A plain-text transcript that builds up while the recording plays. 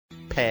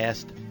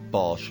Past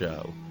Ball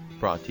Show,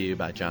 brought to you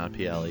by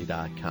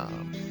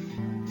JohnPielli.com.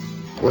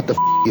 What the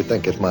you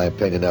think is my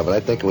opinion of it? I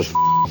think it was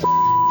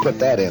put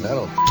that in. I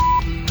don't.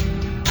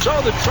 So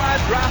the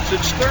Tribe drops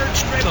its third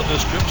straight on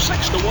this trip,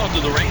 6-1 to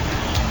the Rangers.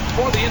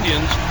 For the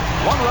Indians,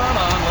 one run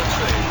on, let's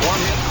see,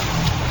 one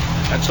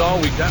hit. That's all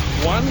we got.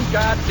 One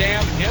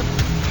goddamn hit.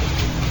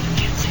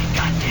 Can't say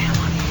goddamn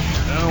on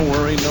here. Don't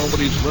worry,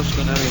 nobody's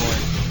listening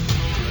anyway.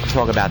 I'm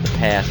talking about the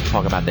past, I'm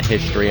talking about the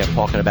history, I'm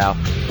talking about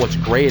what's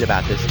great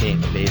about this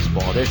game of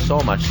baseball. There's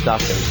so much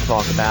stuff that we can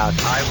talk about.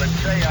 I would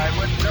say I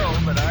wouldn't know,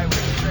 but I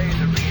would say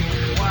the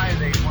reason why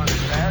they won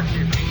that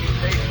is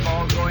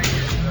baseball going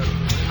is the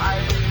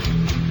highest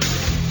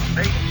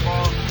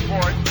baseball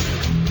sport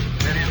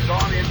that has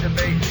gone into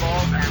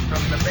baseball, and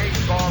from the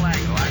baseball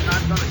angle. I'm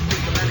not going to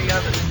speak of any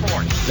other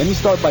sport. Let me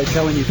start by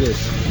telling you this.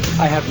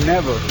 I have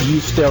never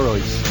used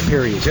steroids,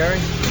 period. Jerry,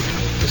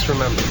 just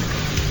remember,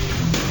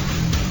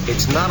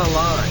 it's not a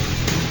lie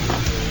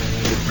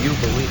if you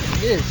believe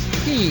it. This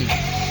team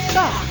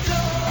sucks.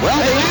 Well,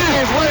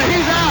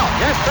 he's out.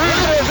 Yes, Brett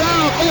is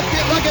out.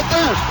 Look at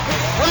this.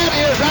 Brett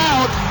is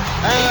out.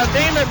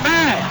 Damon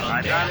Mack.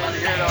 I'm not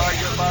in here to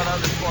argue about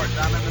other sports.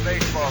 I'm in the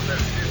baseball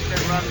business. It's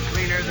been run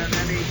cleaner than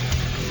any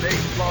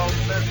baseball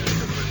business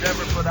that was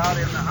ever put out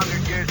in the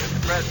 100 years at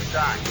the present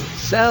time.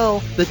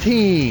 Sell the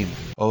team.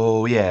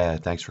 Oh, yeah.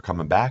 Thanks for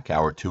coming back.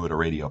 Hour 2 of the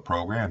radio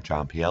program.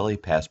 John Pielli,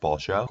 Past Ball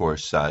Show. Of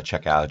course,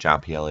 check out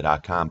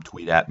johnpielli.com.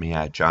 Tweet at me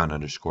at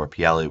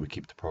John_Pielli. We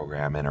keep the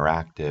program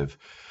interactive.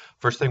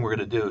 First thing we're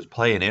going to do is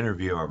play an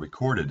interview I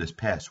recorded this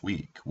past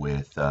week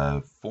with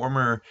a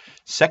former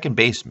second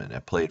baseman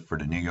that played for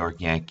the New York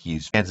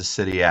Yankees, Kansas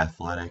City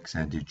Athletics,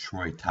 and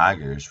Detroit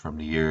Tigers from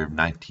the year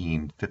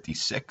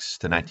 1956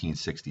 to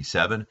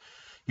 1967.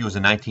 He was a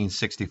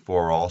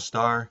 1964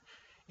 All-Star.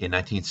 In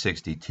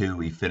 1962,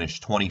 he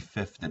finished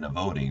 25th in the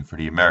voting for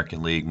the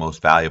American League Most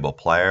Valuable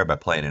Player by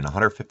playing in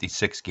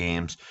 156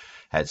 games,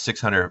 had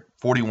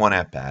 641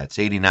 at-bats,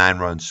 89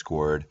 runs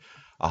scored,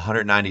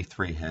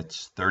 193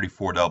 hits,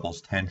 34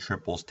 doubles, 10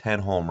 triples,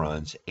 10 home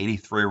runs,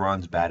 83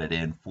 runs batted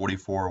in,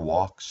 44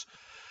 walks,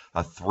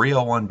 a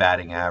 301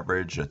 batting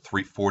average, a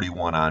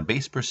 341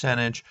 on-base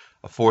percentage,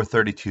 a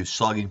 432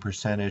 slugging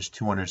percentage,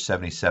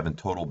 277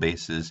 total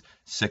bases,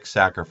 6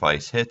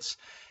 sacrifice hits,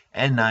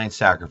 and 9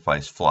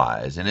 sacrifice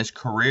flies. In his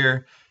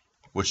career,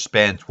 which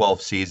spanned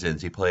 12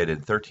 seasons, he played in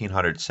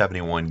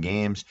 1,371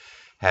 games,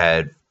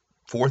 had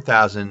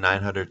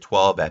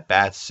 4,912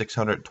 at-bats,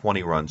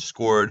 620 runs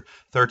scored,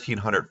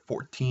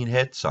 1,314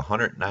 hits,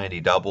 190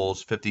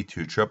 doubles,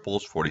 52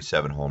 triples,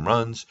 47 home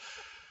runs,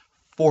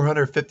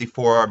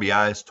 454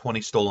 RBIs,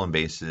 20 stolen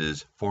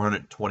bases,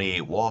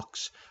 428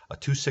 walks, a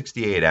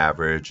 268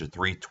 average, a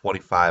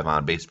 325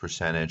 on-base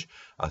percentage,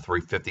 a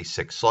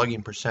 356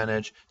 slugging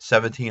percentage,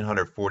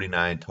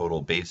 1,749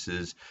 total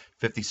bases,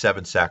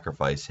 57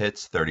 sacrifice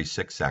hits,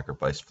 36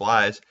 sacrifice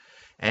flies,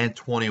 and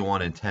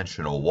 21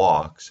 intentional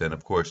walks. And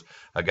of course,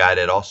 a guy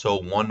that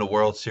also won the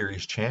World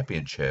Series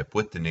championship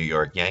with the New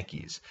York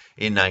Yankees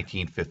in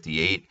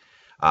 1958,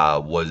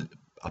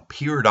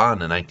 appeared on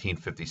the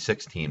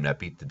 1956 team that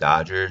beat the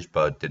Dodgers,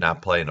 but did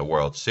not play in the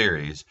World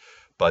Series,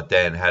 but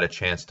then had a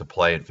chance to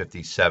play in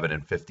 57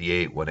 and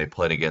 58 when they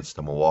played against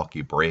the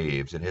Milwaukee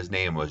Braves. And his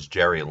name was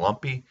Jerry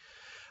Lumpy.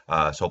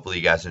 So hopefully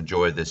you guys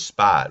enjoyed this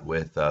spot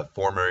with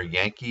former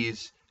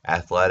Yankees,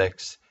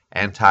 Athletics,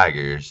 and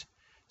Tigers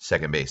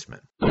second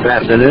baseman. Good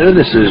afternoon,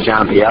 this is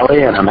John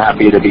Pielli, and I'm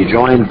happy to be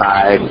joined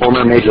by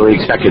former Major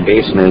League second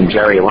baseman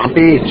Jerry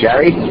Lumpy.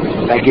 Jerry,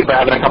 thank you for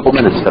having a couple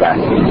minutes today.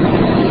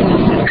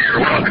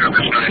 You're welcome.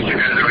 It's nice to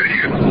visit with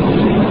you.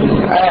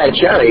 All right,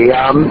 Jerry,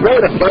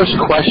 really the first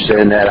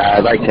question that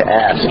I'd like to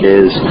ask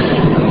is,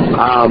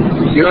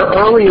 your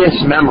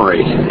earliest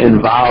memory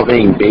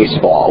involving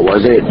baseball,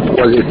 was it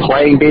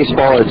playing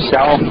baseball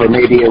itself, or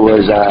maybe it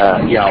was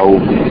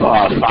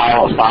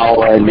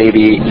following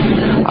maybe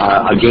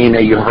a game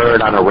that you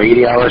heard on a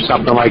radio or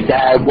something like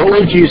that? What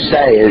would you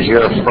say is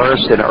your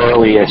first and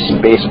earliest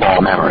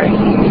baseball memory?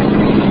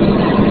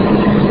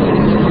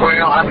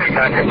 Well, I think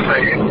I can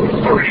say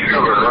for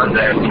sure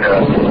that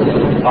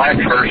my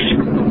first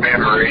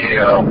memory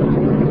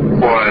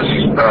was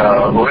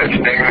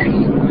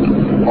listening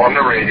on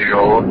the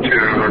radio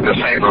to the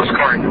St. Louis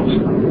Cardinals.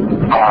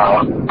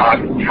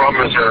 I'm from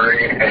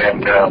Missouri,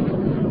 and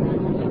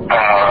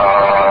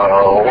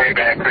way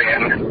back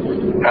then,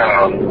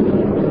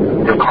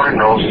 the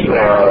Cardinals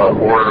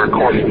were, of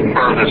course, the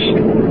furthest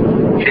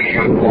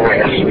team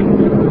west,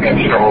 and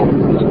so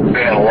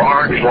they had a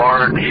large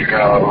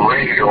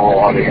radio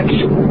audience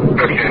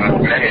in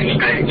many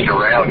states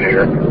around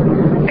here,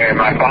 and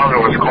my father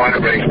was quite a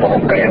baseball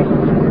fan,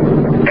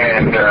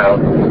 and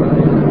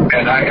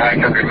I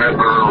can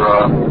remember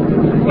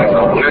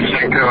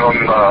listening to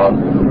him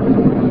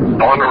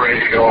on the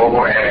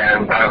radio,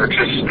 and I was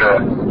just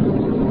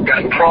got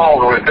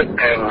enthralled with it,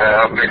 and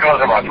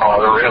because of my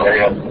father, really,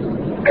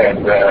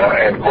 and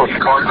of course the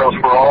Cardinals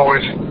were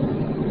always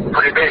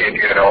pretty big,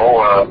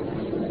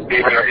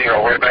 even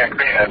way back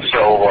then.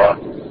 So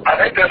I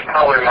think that's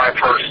probably my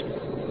first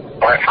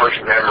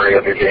memory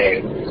of the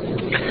game.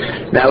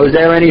 Now, was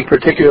there any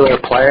particular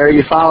player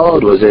you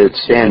followed? Was it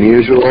Stan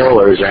Musial,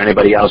 or is there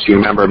anybody else you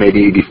remember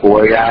maybe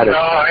before you had it?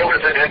 No, I was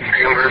an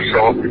infielder,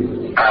 so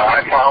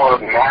I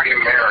followed Marty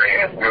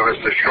Marion, who was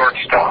the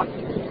shortstop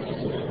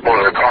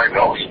for the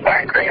Cardinals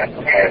back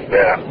then.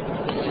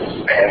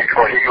 And of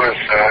course, he was,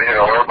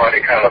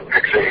 everybody kind of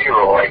picks a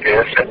hero, I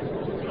guess. And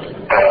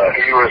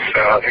he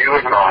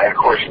was mine.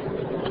 Of course,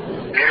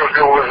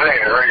 Musial was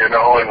there, and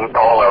all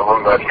of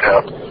them, but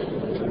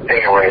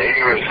anyway,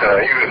 he was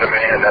the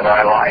man that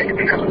I liked.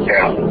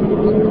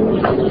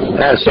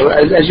 Yeah, so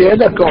as you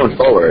end up going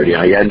forward, you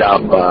end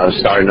up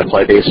starting to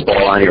play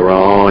baseball on your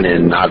own,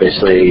 and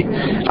obviously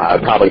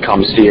probably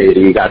comes to you that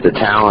you got the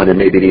talent and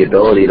maybe the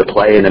ability to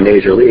play in the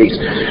major leagues.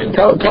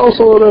 Tell us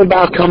a little bit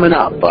about coming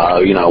up.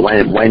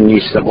 When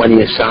you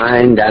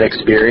signed, that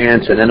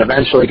experience, and then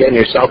eventually getting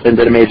yourself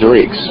into the major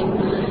leagues.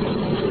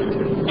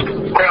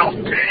 Well,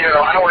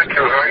 I went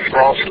to a very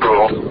small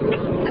school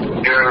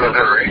here in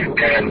Missouri,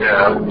 and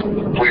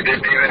we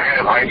didn't even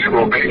have high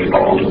school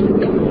baseball.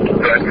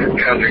 But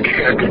as a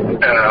kid,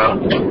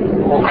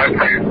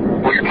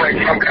 we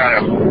played some kind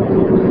of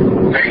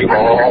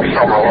baseball all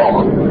summer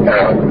long.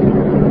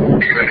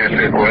 Even if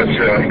it was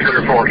 3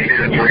 or 4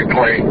 kids, we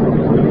played.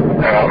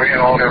 We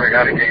all never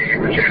got a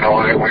game,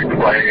 that we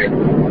played.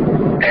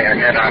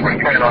 And then I was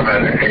playing on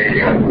an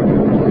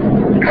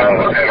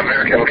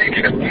American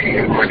Legion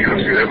team, which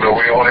was good, but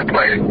we only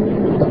played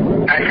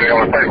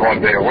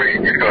 1 day a week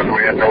because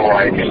we had no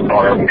lights on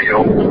our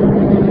field.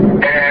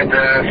 And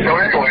so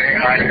anyway,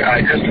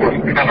 I just was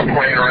kind of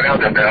playing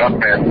around enough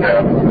and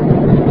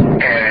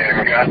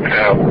got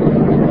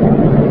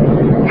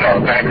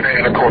back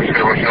then, of course,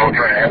 there was no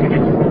draft,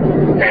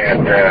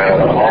 and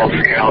all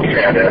scouts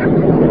had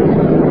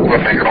what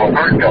they call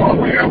bird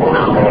dogs that were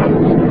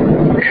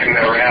in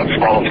around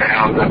small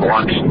towns that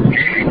watched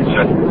games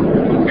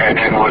and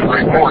then would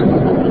report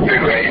to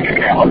a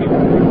scout.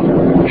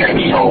 And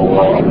so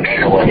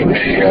anyway,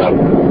 they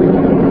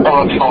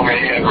told me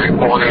and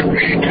reported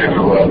me to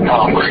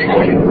Tom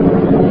Greenway,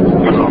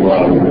 who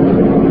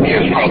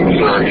is from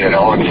Missouri, and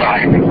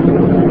signed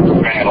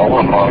Battle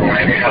among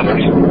many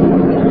others.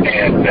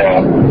 And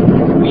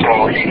so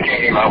he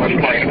came. I was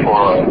playing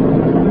for a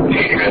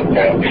team in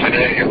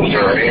Sedalia,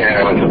 Missouri, and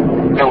it was a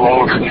little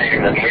older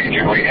team than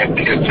Legion. We had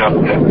kids up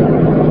to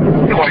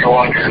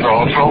 21 years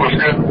old, so it was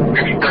a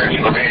good experience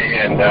for me.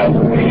 And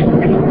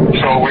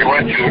so we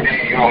went to a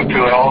game, to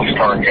an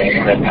all-star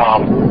game, and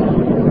Tom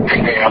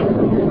picked me up.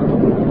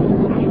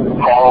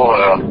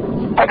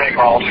 I think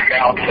all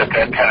scouts at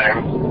that time,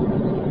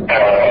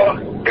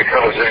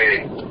 because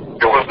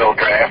there was no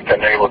draft and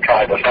they were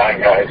trying to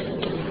sign guys,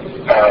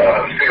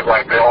 seemed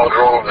like they all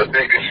drove the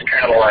biggest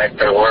Cadillac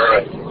there were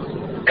and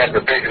had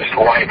the biggest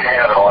white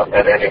hat on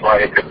that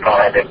anybody could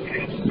find.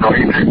 And so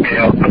he picked me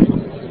up, and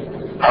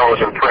I was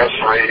impressed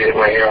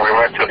immediately, and we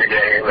went to the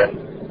game, and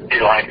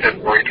he liked it,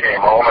 and we came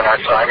home, and I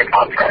signed a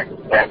contract.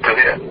 That's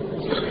it.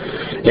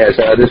 Yeah,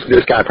 so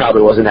this guy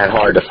probably wasn't that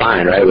hard to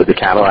find, right, with the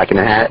Cadillac and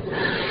the hat?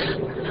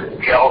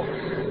 No,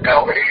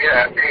 he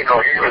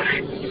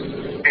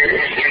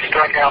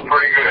struck out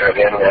pretty good,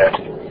 and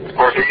of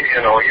course he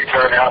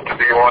turned out to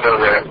be one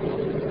of the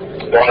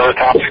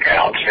top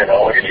scouts. He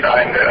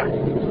signed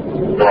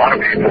a lot of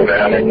people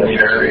down in this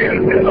area.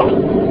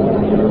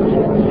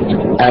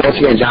 Once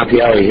again, John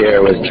Pielli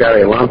here with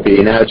Jerry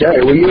Lumpy. Now,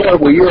 Jerry, were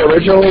you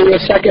originally a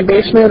second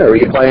baseman, or were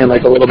you playing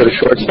like a little bit of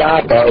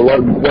shortstop?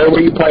 Where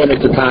were you playing at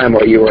the time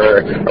where you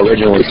were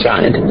originally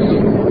signed?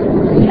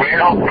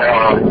 Well,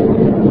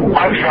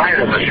 I was signed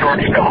as a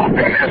shortstop,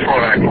 and that's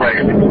what I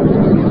played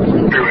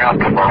throughout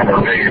the minor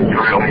leagues,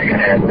 really.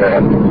 And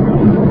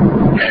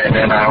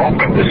then I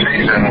opened the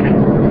season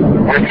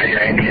with the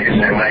Yankees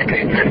in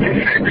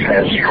 1956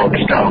 as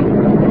shortstop.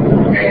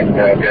 And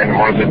then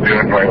wasn't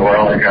doing very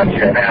well. I got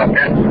sent out.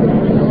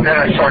 Then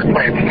I started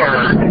playing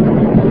third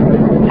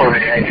for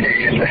the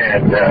Yankees,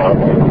 and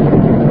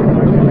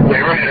they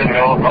really didn't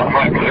know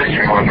my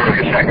position was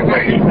really second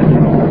baseman.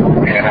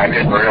 And I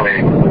didn't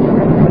really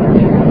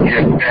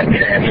get that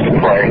chance to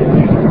play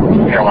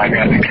until I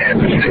got to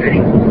Kansas City.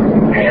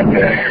 And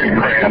Harry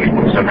Kraft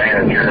was the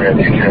manager, and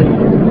he said,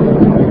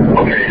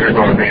 okay, you're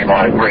going to be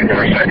my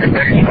regular second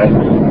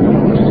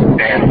baseman.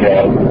 And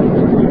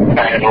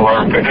I had to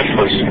learn that this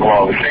was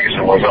while the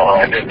season was on.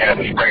 I didn't have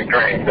the spring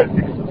training, but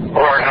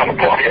learn how to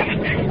play it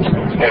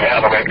and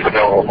how to make the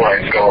double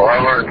play. So I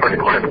learned pretty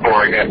quick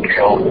before I got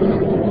killed.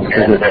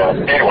 And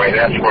anyway,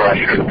 that's where I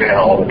should have been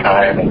all the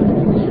time.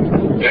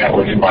 And that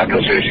was my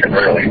position,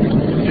 really.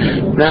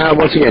 Now,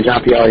 once again,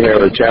 John Pielli here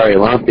with Jerry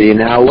Lumpy.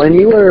 Now, when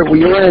you were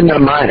in the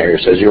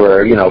minors, as you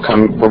were,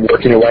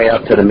 working your way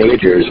up to the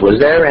majors, was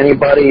there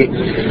anybody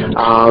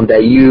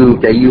that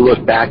you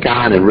look back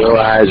on and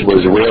realize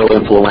was real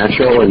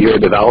influential in your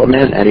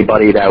development?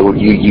 Anybody that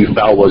you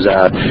felt was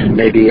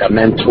maybe a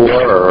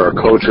mentor or a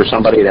coach or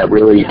somebody that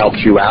really helped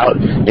you out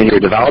in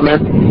your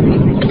development?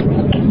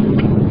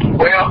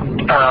 Well,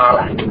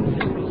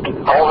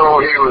 although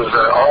he was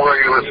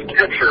a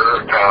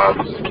pitcher,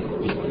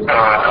 a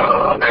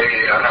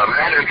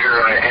manager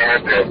I had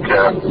that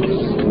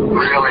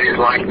really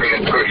liked me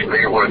and pushed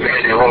me was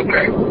Eddie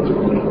Lopez.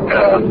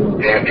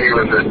 And he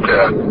was at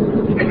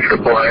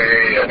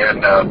AAA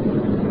and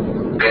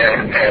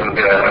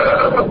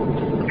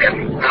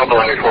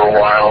AA for a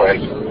while, and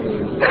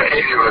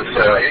he was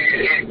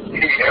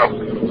he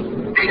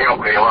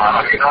helped me a lot. I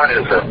mean, not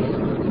as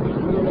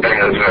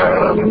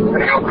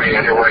helped me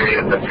anyway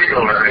in the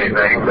field or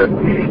anything, but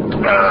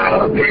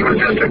he was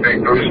just a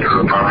big booster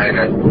of mine,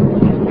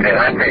 and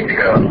I think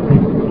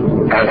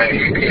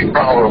he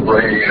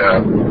probably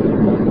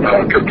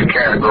took the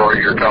category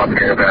you're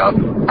talking about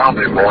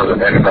probably more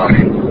than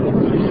anybody.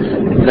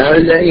 Now,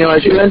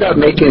 as you end up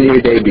making your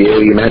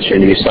debut, you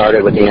mentioned you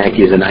started with the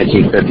Yankees in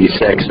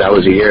 1956. That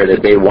was a year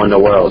that they won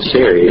the World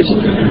Series.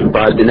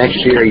 But the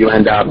next year, you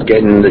end up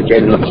getting to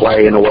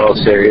play in the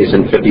World Series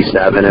in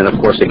 57, and of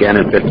course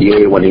again in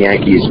 58 when the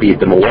Yankees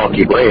beat the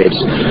Milwaukee Braves.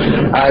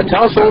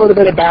 Tell us a little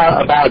bit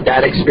about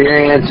that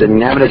experience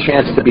and having a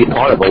chance to be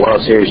part of a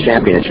World Series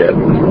championship.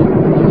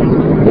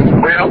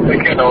 Well,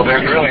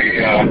 there's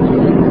really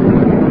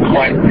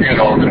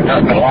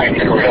nothing like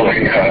it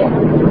really.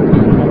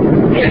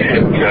 The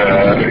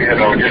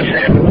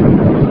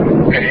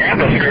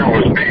atmosphere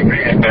was big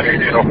then, but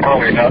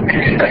probably not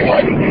anything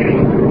like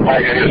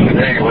it is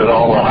today with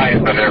all the hype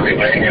and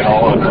everything and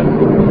all of the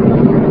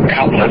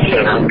outlets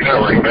that are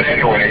covering. But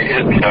anyway,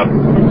 it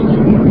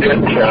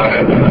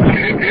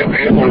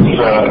was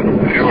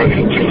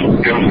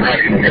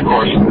great. And of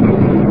course,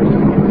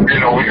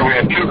 we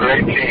had two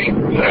great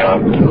teams.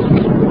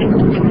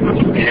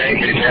 The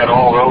Yankees had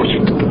all those,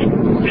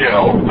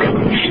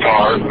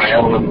 stars,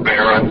 Madeline,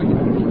 Barron,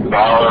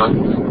 Bauer,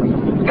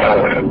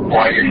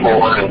 Whitey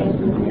Ford,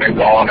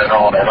 and on and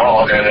on and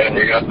on. And then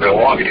you got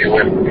Milwaukee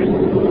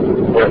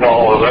with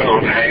all of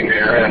those, Hank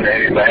Aaron and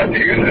Eddie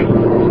Matthews and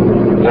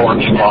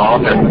Lawrence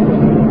Vaughn. And,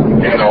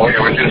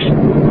 it was just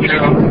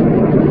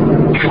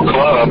two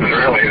clubs,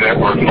 really, that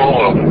were full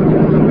of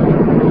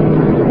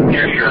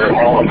future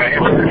Hall of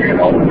Famers,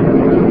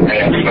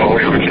 And so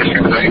it was just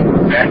a great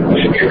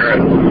atmosphere.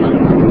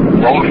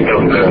 And most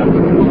of the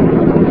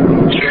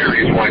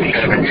series went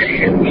 7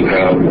 games.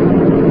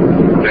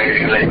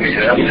 They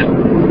beat us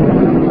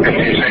in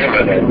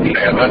 57 and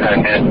 7,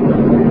 and then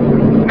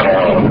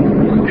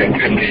in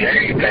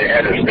 58 they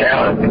had us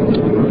down 3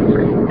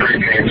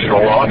 games to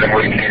 1, and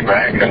we came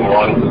back and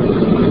won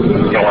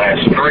the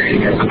last 3,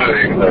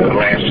 including the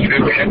last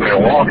 2 in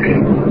Milwaukee.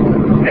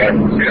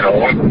 And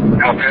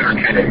how better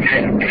can it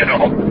get?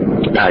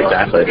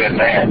 Exactly.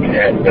 Than that.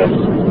 And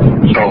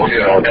so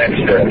that's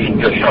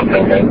just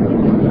something that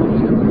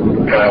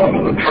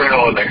the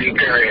thrill and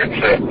experience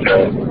that.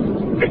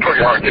 It's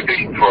pretty hard to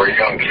beat for a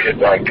young kid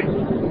like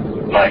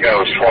I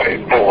was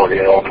 24,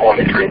 23,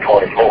 24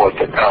 at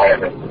the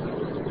time.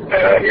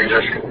 And you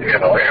just,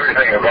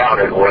 everything about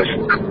it was,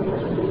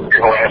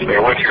 people ask me,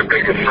 what's your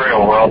biggest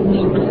thrill? Well,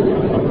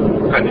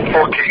 14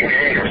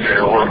 games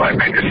there were my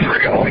biggest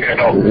thrill,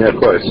 Yeah, of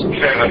course. 7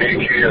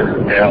 each year,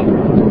 yeah.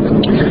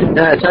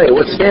 Now, I tell you,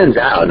 what stands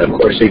out, and of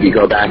course, if you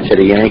go back to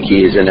the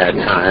Yankees in that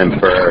time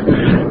for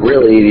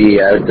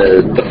really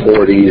the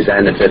 40s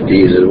and the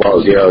 50s as well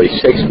as the early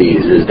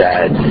 60s, is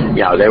that,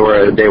 they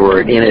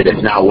were in it,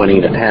 if not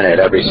winning the pennant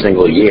every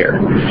single year.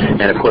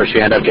 And of course, you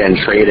end up getting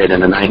traded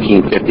in the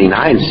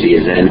 1959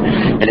 season,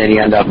 and then you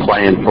end up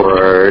playing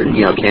for,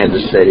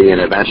 Kansas City and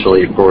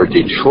eventually for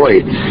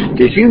Detroit.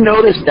 Did you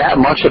notice that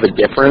much of a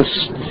difference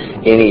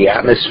in the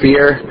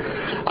atmosphere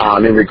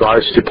in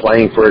regards to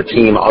playing for a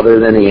team other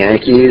than the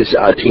Yankees,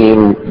 a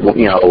team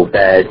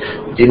that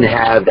didn't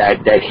have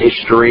that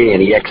history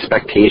and the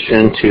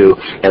expectation to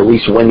at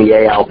least win the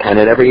AL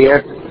pennant every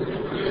year?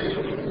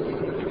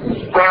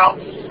 Well,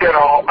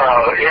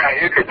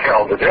 you could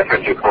tell the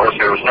difference. Of course,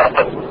 there was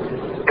nothing,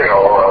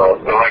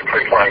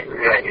 electric like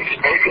Yankee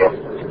Stadium,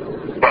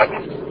 but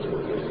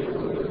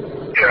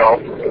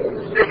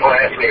people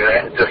ask me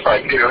that just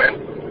like you, and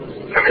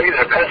to me,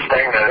 the best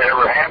thing that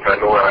ever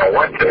happened when I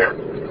went there,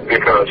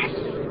 because,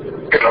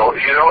 you don't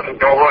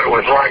know what it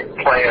was like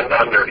playing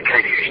under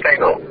Casey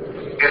Stengel.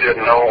 You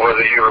didn't know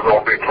whether you were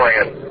going to be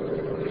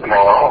playing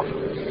tomorrow,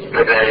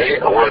 today,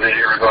 or whether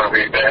you were going to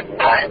be back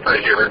ninth, or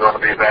you were going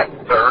to be back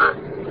third,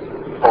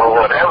 or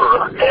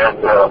whatever.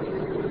 And,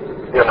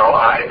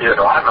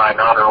 I might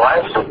not have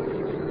lasted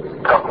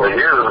a couple of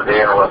years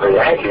dealing with the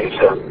Yankees,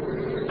 and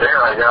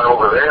there I got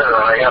over there,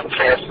 and I got a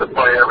chance to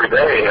play every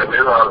day. I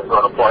knew I was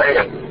going to play,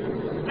 and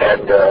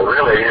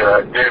really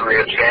gave me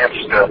a chance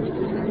to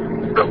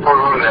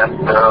prove that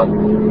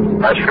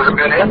I should have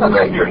been in the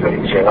major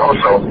leagues, So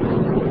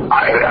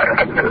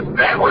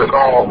that was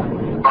all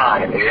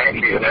fine, the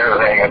Yankees and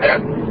everything, and that,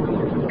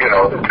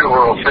 the 2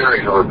 World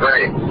Series were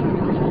great.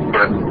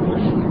 But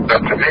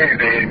to me,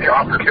 the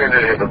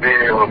opportunity to be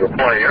able to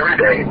play every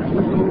day,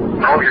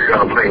 know you're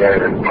going to play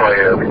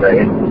every day,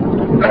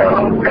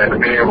 and to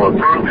be able to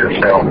prove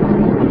yourself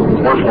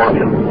was worth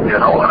it.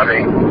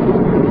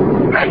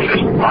 That's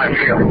just my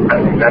feeling.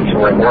 That's the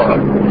way it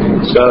was.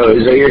 So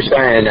you're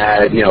saying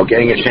that,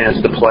 getting a chance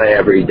to play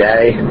every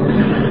day,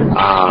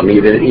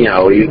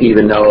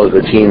 Even though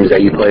the teams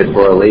that you played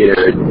for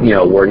later,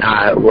 were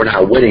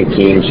not winning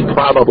teams,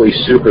 probably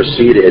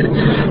superseded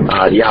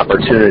the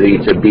opportunity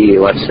to be,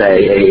 let's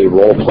say, a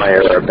role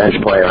player or a bench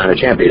player on a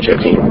championship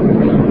team.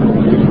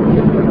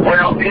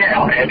 Well,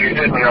 yeah, and you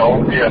didn't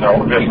know,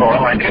 just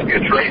like if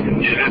you traded,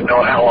 you didn't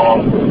know how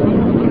long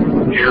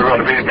you were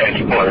going to be a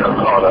bench player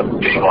on a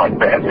team like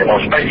that,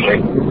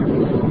 especially,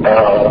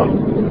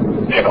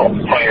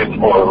 playing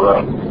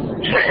for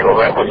Seattle.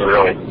 That was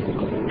really,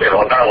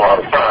 not a lot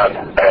of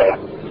fun.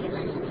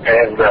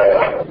 And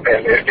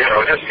just the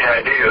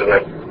idea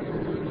that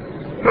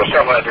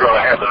somebody's going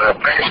to have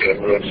enough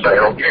passion and say,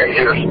 okay,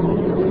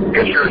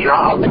 it's your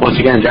job. Once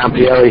again, John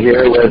Pielli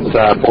here with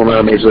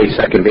former Major League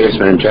second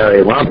baseman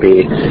Jerry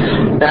Lumpy.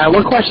 Now,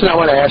 one question I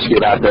want to ask you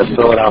about the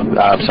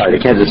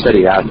Kansas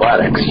City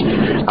Athletics.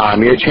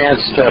 Your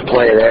chance to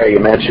play there, you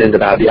mentioned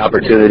about the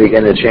opportunity,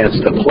 getting a chance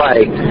to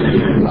play.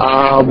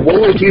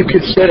 What would you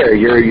consider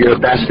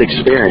your best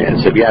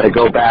experience? If you had to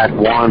go back,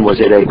 was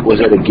it a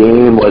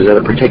game? Was it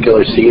a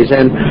particular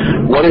season?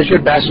 What is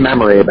your best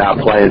memory about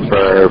playing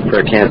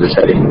for Kansas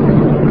City?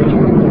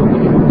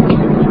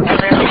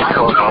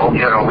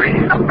 We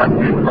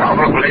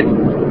probably,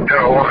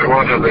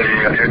 one of the,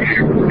 if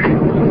you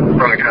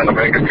want to kind of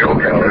make a joke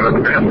out of it,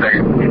 the best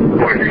thing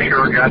was you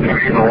sure got to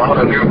meet a lot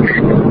of new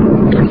people.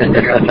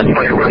 You got to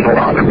play with a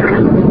lot of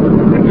new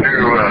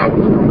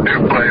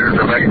players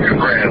and make new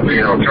friends.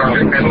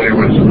 Charlie Finley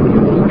was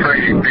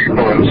trading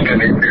people and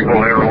sending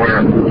people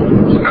everywhere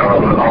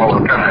all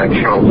the time.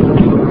 So,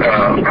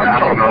 I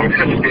don't know,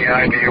 just the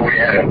idea we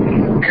had.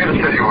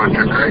 Kansas City was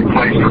a great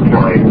place to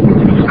play.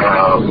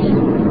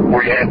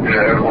 We had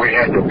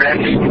the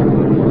best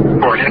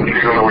for an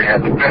infielder. We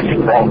had the best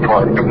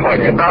ballpark to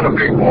play in. Not a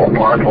big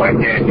ballpark like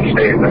Yankee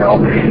Stadium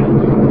now,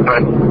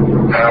 but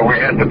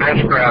we had the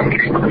best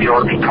groundkeeper,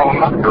 George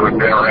Toma, who had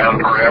been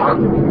around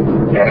forever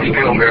and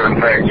still doing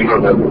things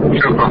for the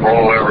Super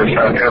Bowl every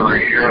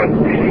year. And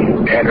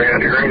we had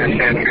the greatest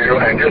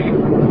infield. And just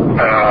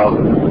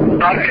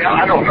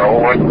I don't know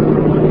what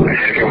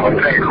anyone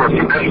think. Of course,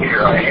 the best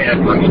year I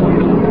had was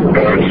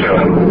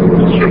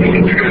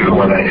 62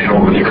 when I hit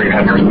over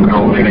 300 and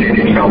gold in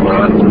 80 some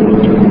run,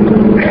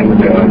 and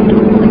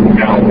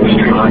almost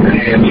 200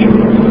 hits,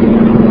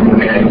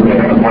 and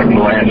went the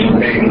last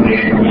 80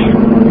 games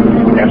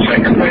at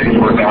second base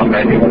without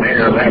making an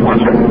error. That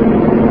was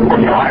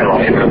the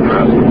highlight of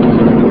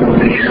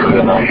the year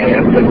that I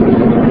had. But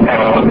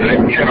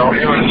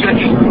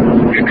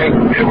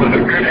it was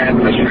a good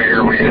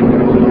atmosphere. We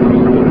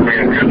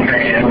had good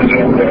fans,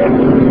 and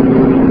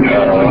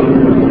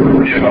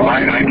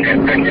I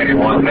can't pick any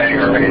one thing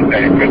or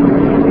anything, but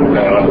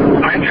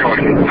I enjoyed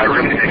it. I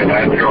really did.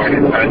 I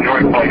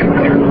enjoyed playing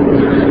there.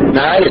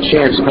 Now, I had a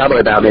chance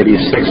probably about maybe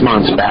 6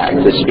 months back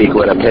to speak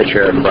with a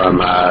pitcher from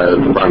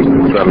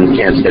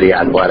Kansas City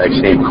Athletics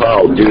named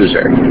Carl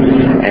Doozer,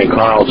 and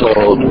Carl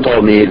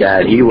told me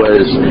that he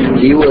was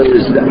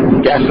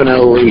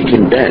definitely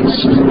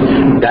convinced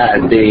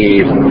that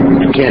the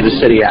Kansas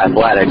City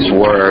Athletics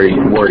were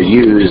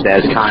used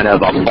as kind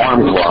of a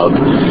farm club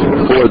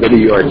for the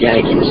New York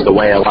Yankees, the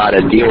way a lot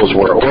of deals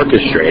were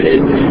orchestrated.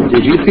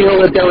 Did you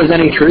feel that there was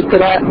any truth to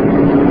that?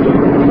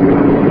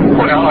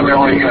 Well,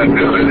 all you got to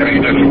do is,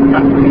 you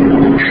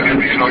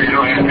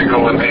don't have to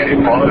go in any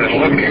part and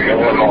looking at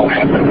what all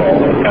happened all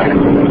the time.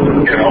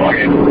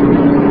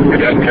 It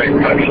doesn't take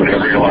much to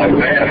realize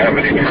that. How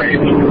many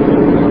trades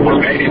were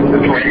made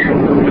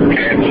between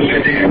Kansas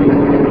City and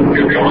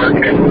New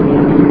York, and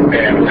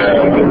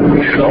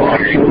it's all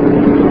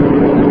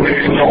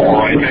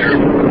right there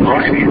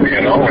writing,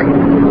 and so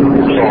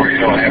you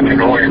don't have to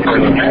go any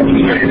further than that to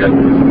say that,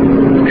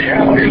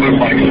 it looks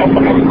like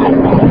something was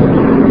going on.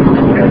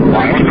 And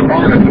I was a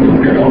part of it,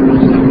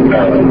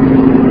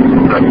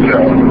 but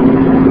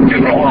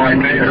it's all right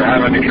there. How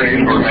many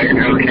trades were made,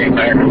 who came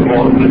back and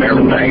forth and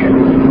everything.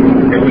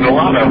 It was a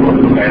lot of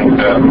them, and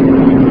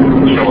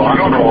so I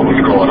don't know what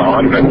was going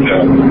on, but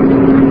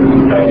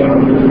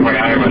when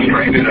I was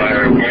traded,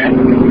 I went,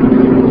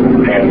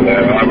 and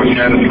I was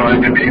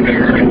satisfied to be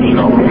there, and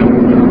so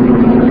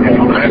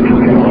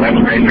that's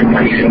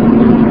basically it.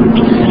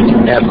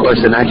 Yeah, of course,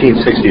 in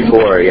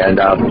 1964, you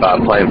end up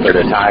playing for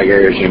the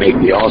Tigers. You make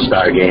the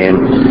All-Star game.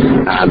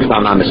 If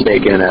I'm not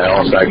mistaken, that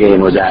All-Star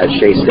game was at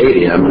Shea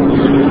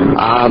Stadium.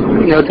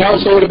 Tell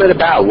us a little bit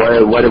about what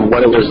it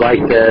was like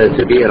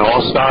to be an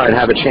All-Star and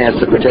have a chance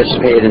to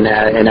participate in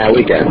that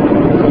weekend.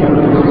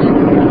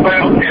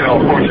 Well,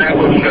 of course, that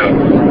was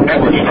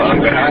fun,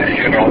 but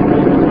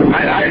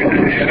I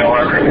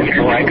really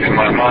feel like in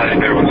my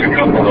mind there was a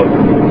couple of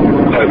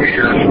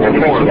years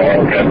before that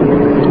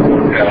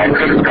I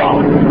could have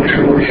gone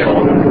to,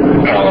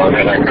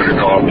 that I could have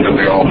gone to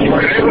the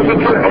All-Star. It was a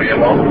thrill,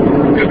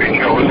 to be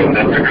chosen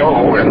and to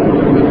go, and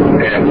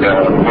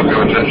we'll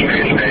go to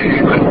Shea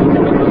Stadium,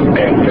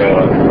 and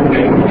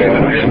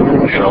it was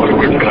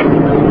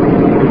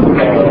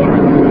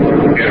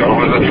it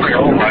was a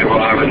thrill. I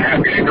was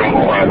happy to go.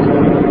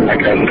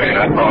 Like I said,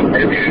 I thought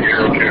maybe a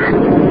year or two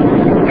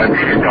I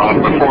should have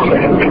gone before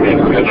that,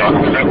 because I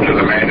was up to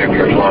the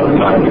managers a lot of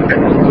times.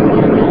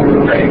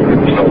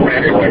 So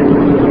anyway,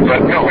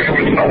 but no, it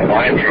was fun.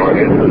 I enjoyed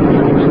it.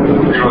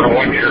 It was a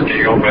one-year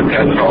deal, but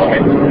that's all right.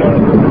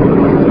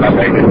 I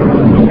make it.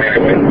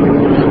 Anyway.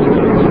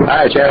 All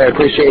right, Jerry, I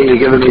appreciate you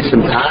giving me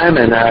some time,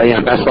 and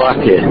best of luck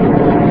to you.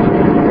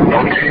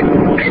 Okay.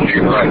 Thank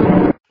you.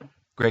 Bye.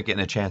 Great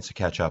getting a chance to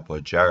catch up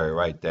with Jerry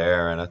right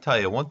there. And I'll tell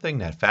you, one thing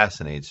that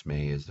fascinates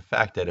me is the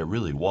fact that it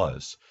really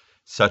was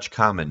such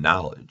common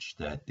knowledge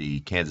that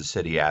the Kansas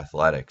City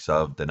Athletics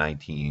of the late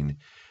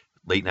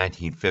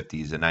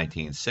 1950s and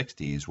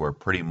 1960s were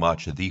pretty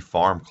much the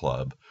farm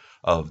club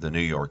of the New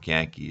York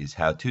Yankees.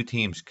 How two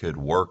teams could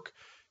work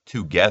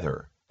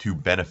together to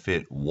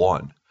benefit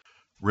one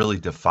really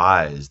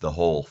defies the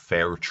whole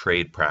fair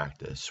trade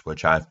practice,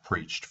 which I've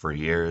preached for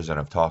years and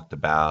I've talked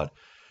about.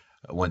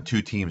 When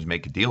two teams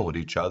make a deal with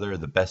each other,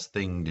 the best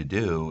thing to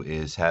do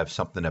is have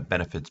something that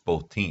benefits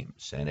both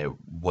teams. And it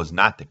was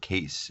not the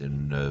case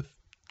in the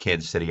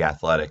Kansas City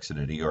Athletics and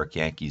the New York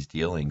Yankees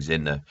dealings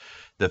in the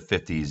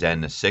 50s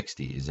and the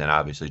 60s. And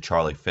obviously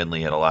Charlie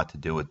Finley had a lot to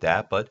do with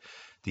that, but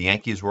the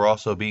Yankees were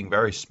also being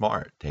very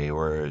smart. They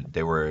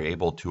were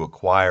able to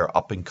acquire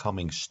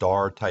up-and-coming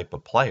star type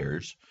of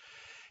players.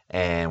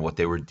 And what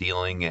they were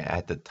dealing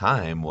at the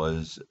time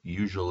was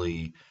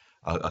usually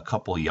a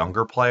couple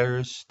younger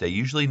players. They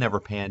usually never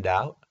panned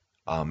out.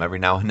 Every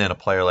now and then a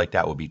player like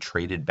that would be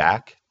traded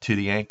back to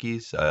the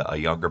Yankees, a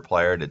younger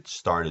player that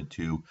started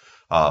to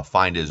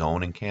find his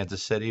own in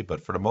Kansas City.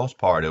 But for the most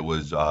part, it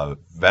was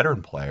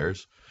veteran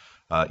players.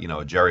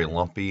 Jerry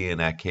Lumpy in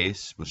that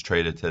case was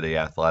traded to the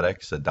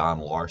Athletics. Don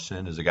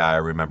Larson is a guy I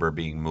remember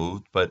being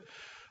moved. But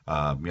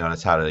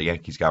that's how the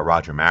Yankees got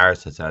Roger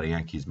Maris. That's how the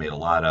Yankees made a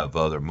lot of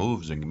other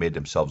moves and made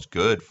themselves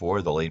good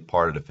for the late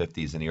part of the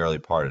 50s and the early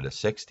part of the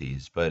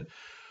 60s. But,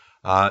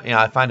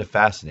 I find it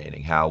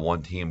fascinating how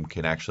one team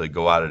can actually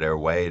go out of their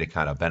way to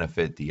kind of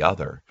benefit the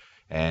other.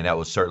 And that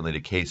was certainly the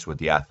case with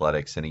the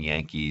Athletics and the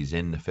Yankees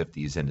in the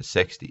 50s and the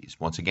 60s.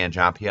 Once again,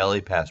 John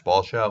Pielli, Pass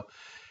Ball Show,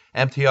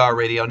 MTR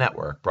Radio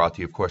Network, brought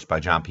to you, of course, by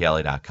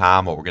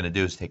JohnPielli.com. What we're going to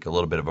do is take a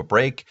little bit of a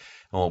break.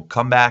 And we'll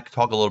come back,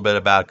 talk a little bit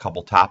about a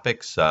couple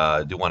topics.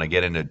 I do want to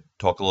get into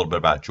talk a little bit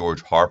about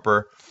George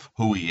Harper,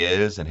 who he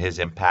is, and his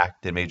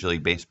impact in Major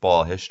League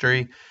Baseball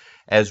history,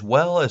 as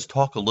well as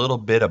talk a little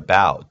bit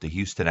about the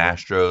Houston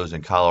Astros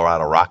and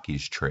Colorado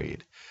Rockies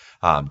trade.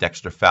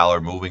 Dexter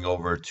Fowler moving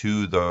over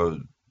to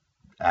the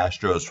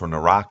Astros from the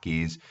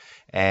Rockies,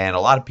 and a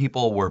lot of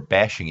people were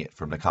bashing it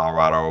from the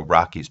Colorado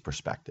Rockies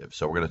perspective.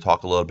 So we're going to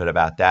talk a little bit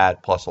about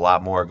that, plus a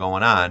lot more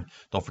going on.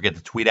 Don't forget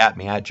to tweet at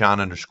me at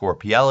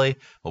John_Pielli.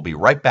 We'll be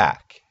right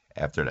back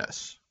after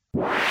this.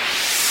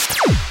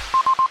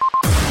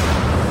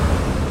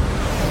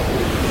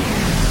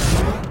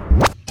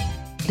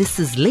 This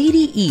is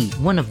Lady E,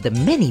 one of the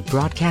many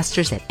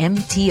broadcasters at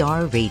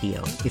MTR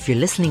Radio. If you're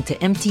listening to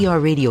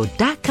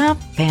MTRradio.com,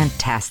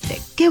 fantastic.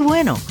 Que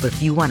bueno. But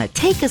if you want to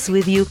take us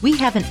with you, we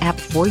have an app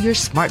for your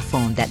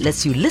smartphone that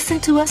lets you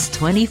listen to us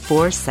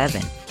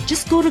 24/7.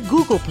 Just go to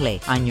Google Play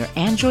on your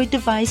Android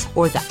device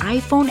or the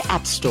iPhone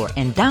App Store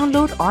and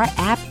download our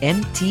app,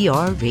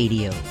 MTR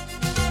Radio.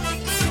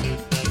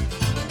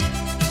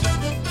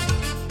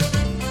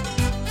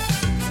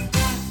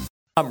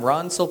 I'm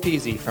Ron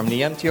Solpizzi from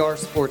the MTR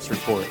Sports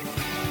Report.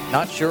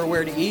 Not sure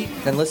where to eat?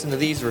 Then listen to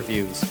these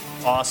reviews.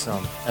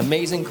 Awesome.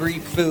 Amazing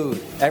Greek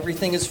food.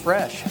 Everything is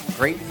fresh.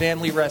 Great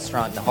family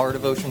restaurant in the heart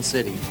of Ocean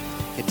City.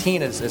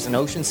 Catina's is an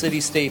Ocean City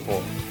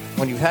staple.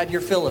 When you've had your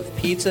fill of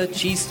pizza,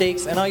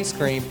 cheesesteaks, and ice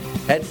cream,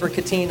 head for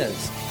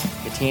Catina's.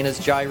 Catina's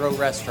Gyro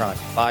Restaurant,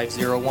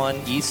 501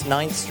 East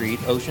 9th Street,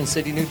 Ocean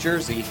City, New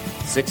Jersey,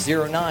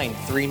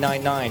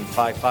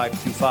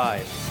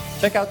 609-399-5525.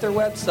 Check out their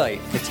website,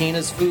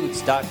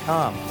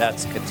 katinasfoods.com.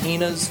 That's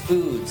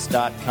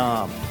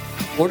katinasfoods.com.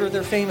 Order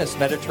their famous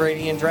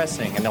Mediterranean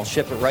dressing, and they'll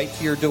ship it right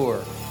to your door.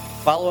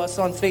 Follow us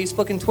on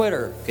Facebook and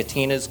Twitter,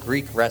 Catina's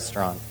Greek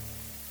Restaurant.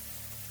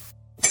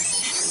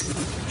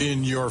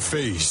 In your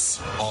face,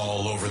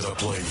 all over the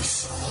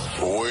place.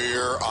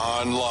 We're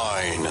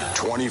online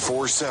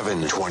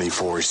 24/7.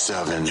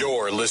 24/7.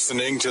 You're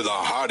listening to the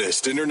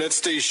hottest internet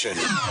station,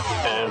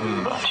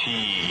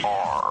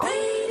 MTR.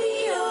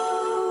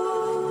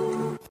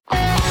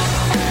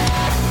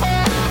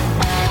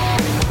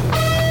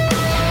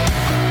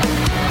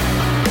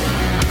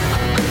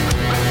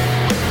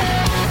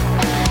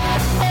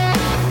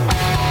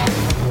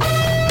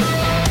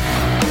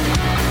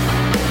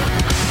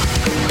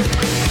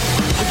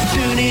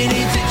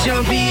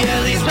 John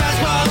Pielli's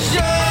Baseball Show,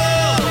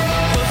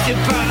 hosted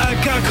by a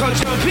guy called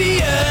John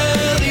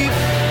Pielli.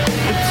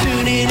 I'm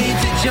tuning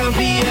into John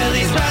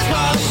Pielli's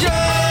Baseball Show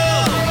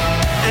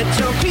at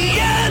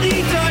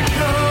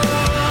JohnPielli.com.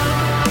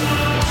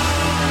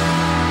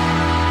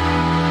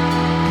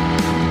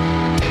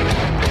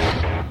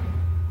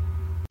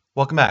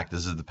 Welcome back.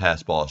 This is the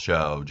Pass Ball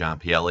Show. John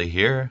Pielli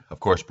here,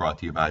 of course, brought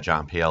to you by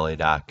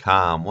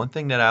JohnPielli.com. One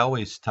thing that I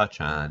always touch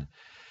on,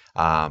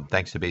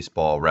 thanks to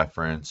Baseball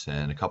Reference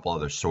and a couple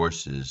other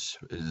sources,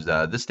 is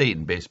this date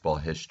in baseball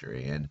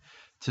history. And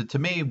to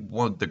me,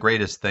 the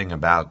greatest thing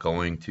about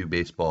going to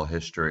baseball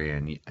history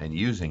and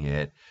using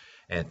it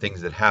and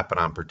things that happen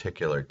on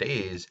particular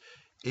days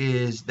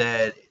is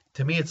that,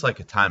 to me, it's like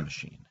a time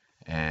machine.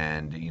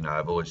 And,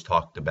 I've always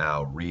talked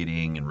about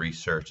reading and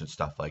research and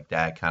stuff like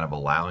that, kind of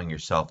allowing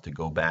yourself to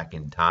go back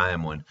in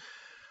time when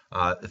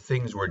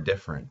things were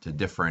different, to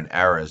different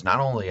eras, not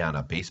only on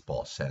a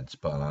baseball sense,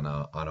 but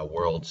on a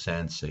world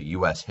sense, a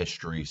U.S.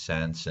 history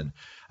sense. And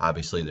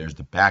obviously there's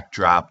the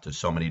backdrop to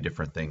so many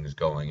different things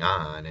going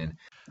on. And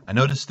I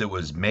noticed it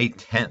was May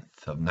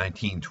 10th of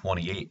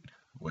 1928,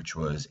 which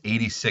was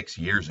 86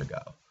 years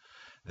ago,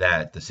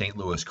 that the St.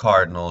 Louis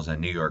Cardinals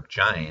and New York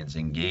Giants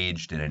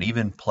engaged in an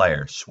even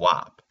player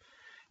swap.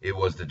 It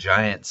was the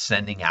Giants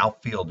sending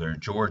outfielder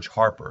George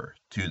Harper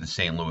to the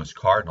St. Louis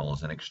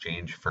Cardinals in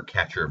exchange for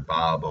catcher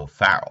Bob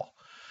O'Farrell.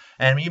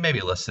 And you may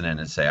be listening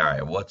and say, all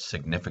right, what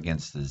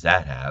significance does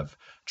that have?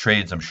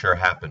 Trades, I'm sure,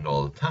 happened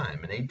all the time,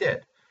 and they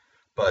did.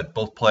 But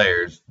both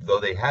players, though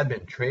they had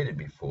been traded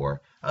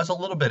before, I was a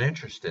little bit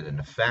interested in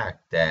the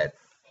fact that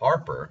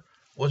Harper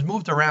was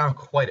moved around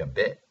quite a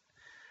bit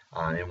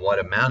in what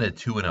amounted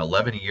to an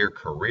 11-year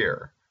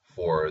career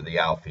for the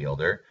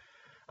outfielder.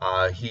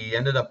 He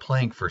ended up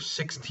playing for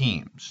 6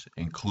 teams,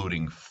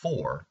 including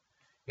 4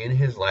 in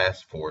his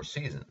last 4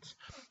 seasons.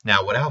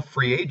 Now, without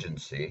free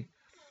agency,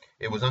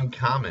 it was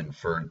uncommon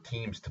for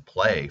teams to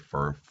play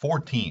for 4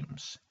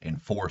 teams in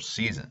 4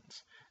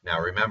 seasons. Now,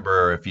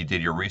 remember, if you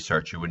did your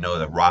research, you would know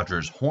that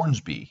Rogers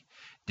Hornsby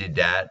did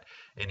that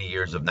in the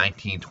years of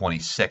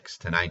 1926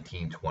 to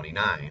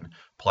 1929,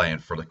 playing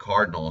for the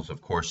Cardinals,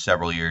 of course,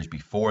 several years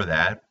before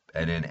that,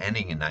 and then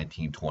ending in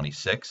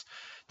 1926,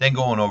 then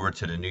going over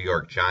to the New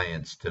York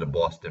Giants, to the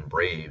Boston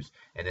Braves,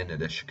 and into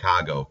the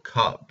Chicago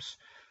Cubs.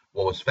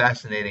 What was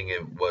fascinating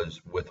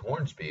with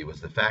Hornsby was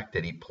the fact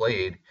that he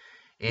played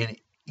in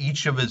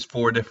each of his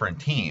 4 different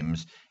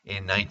teams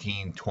in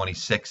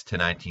 1926 to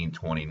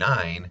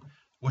 1929,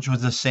 which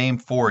was the same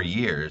 4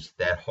 years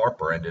that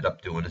Harper ended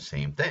up doing the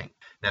same thing.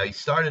 Now, he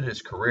started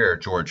his career,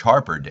 George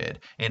Harper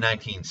did, in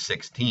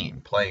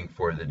 1916, playing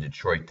for the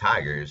Detroit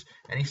Tigers,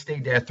 and he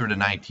stayed there through the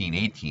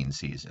 1918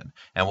 season.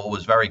 And what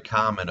was very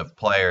common of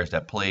players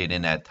that played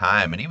in that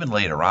time, and even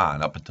later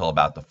on, up until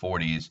about the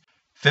 40s,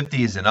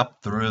 50s, and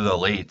up through the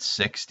late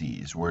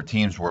 60s, where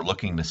teams were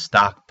looking to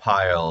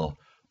stockpile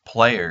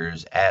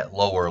players at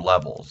lower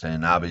levels.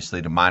 And obviously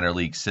the minor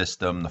league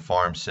system, the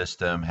farm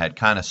system, had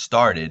kind of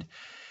started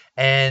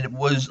and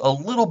was a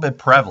little bit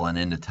prevalent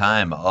in the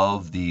time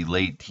of the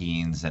late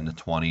teens and the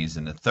 20s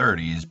and the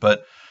 30s.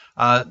 But,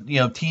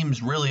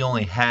 teams really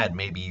only had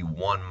maybe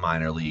one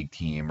minor league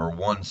team or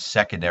one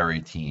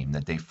secondary team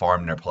that they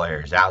farmed their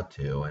players out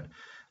to. And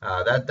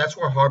that's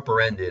where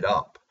Harper ended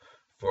up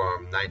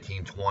from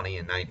 1920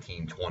 and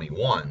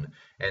 1921.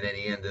 And then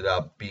he ended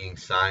up being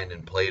signed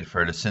and played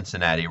for the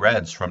Cincinnati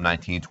Reds from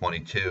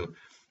 1922 to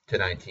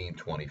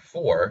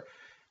 1924.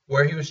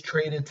 Where he was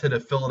traded to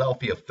the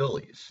Philadelphia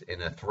Phillies in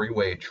a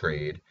 3-way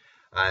trade,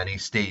 and he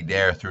stayed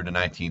there through the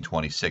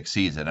 1926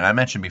 season. And I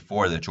mentioned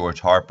before that George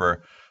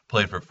Harper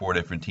played for 4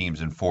 different teams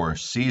in 4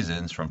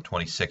 seasons, from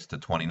 26 to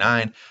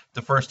 29.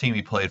 The first team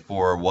he played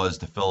for was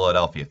the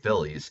Philadelphia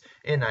Phillies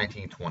in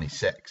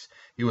 1926.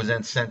 He was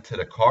then sent to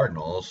the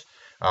Cardinals,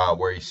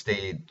 where he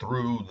stayed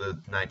through the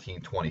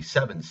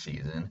 1927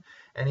 season.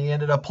 And he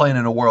ended up playing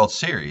in a World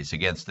Series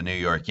against the New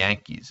York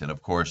Yankees. And,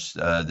 of course,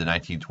 the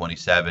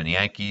 1927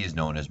 Yankees,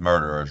 known as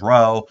Murderers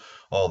Row,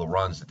 all the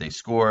runs that they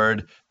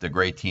scored, the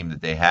great team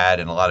that they had.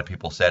 And a lot of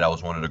people said I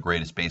was one of the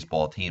greatest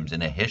baseball teams in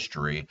the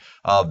history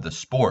of the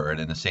sport.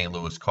 And the St.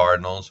 Louis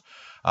Cardinals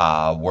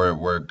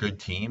were a good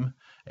team,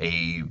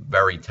 a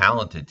very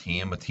talented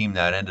team, a team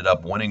that ended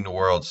up winning the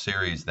World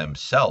Series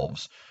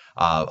themselves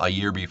a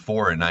year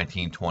before in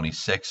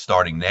 1926,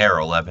 starting their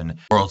 11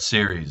 World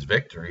Series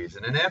victories.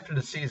 And then after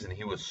the season,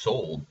 he was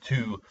sold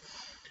to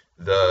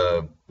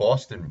the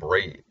Boston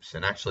Braves.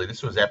 And actually,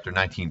 this was after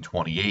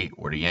 1928,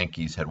 where the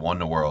Yankees had won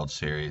the World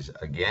Series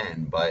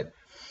again. But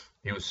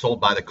he was sold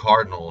by the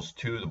Cardinals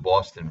to the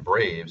Boston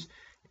Braves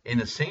in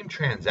the same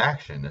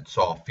transaction that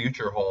saw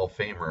future Hall of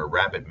Famer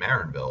Rabbit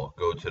Marinville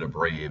go to the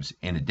Braves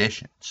in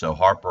addition. So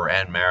Harper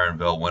and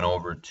Marinville went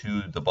over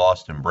to the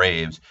Boston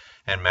Braves,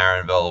 and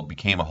Marinville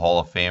became a Hall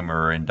of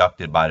Famer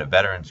inducted by the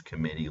Veterans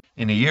Committee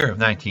in the year of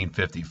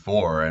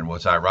 1954. And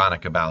what's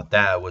ironic about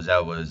that was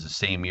the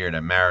same year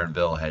that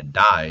Marinville had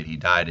died. He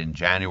died in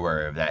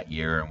January of that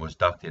year and was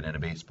inducted into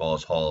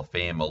baseball's Hall of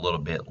Fame a little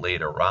bit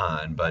later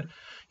on. But,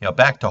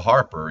 back to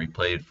Harper, he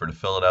played for the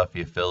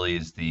Philadelphia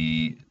Phillies,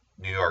 the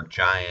New York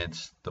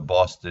Giants, the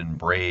Boston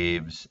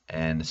Braves,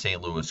 and the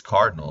St. Louis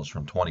Cardinals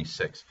from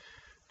 26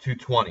 to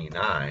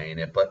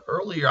 29. But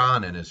earlier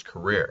on in his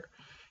career,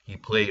 he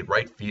played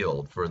right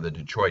field for the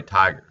Detroit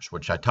Tigers,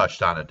 which I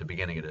touched on at the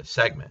beginning of this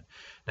segment.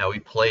 Now, he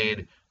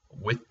played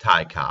with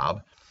Ty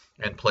Cobb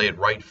and played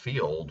right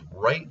field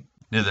right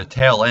near the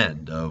tail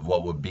end of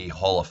what would be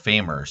Hall of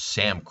Famer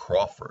Sam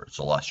Crawford's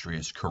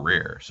illustrious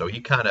career. So he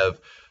kind of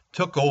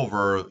took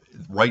over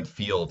right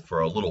field for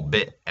a little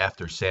bit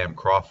after Sam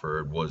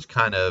Crawford was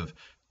kind of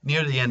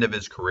near the end of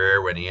his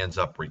career when he ends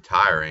up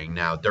retiring.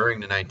 Now, during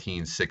the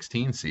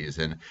 1916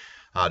 season,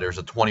 there's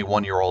a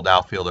 21-year-old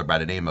outfielder by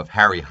the name of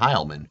Harry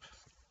Heilman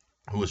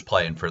who was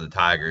playing for the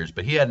Tigers,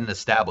 but he hadn't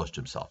established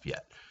himself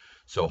yet.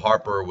 So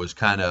Harper was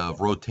kind of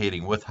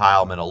rotating with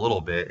Heilman a little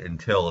bit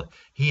until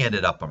he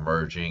ended up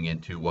emerging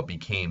into what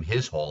became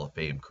his Hall of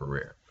Fame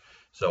career.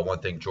 So one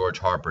thing George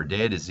Harper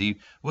did is he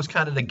was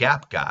kind of the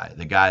gap guy,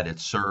 the guy that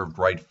served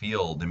right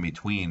field in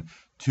between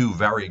two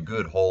very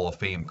good Hall of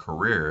Fame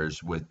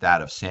careers with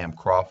that of Sam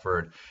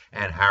Crawford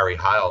and Harry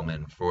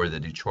Heilman for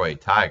the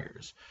Detroit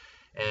Tigers.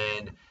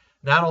 And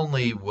not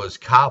only was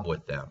Cobb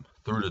with them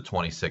through the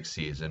 26th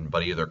season,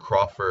 but either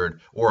Crawford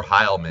or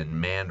Heilman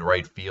manned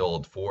right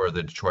field for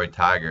the Detroit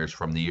Tigers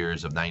from the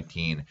years of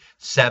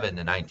 1907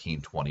 to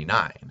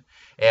 1929.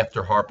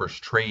 After Harper's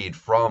trade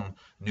from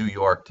New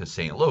York to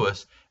St.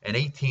 Louis, an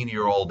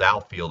 18-year-old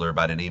outfielder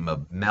by the name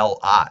of Mel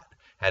Ott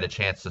had a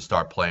chance to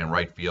start playing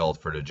right field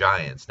for the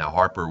Giants. Now,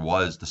 Harper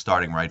was the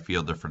starting right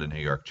fielder for the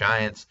New York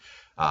Giants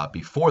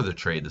before the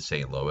trade to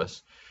St.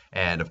 Louis.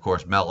 And, of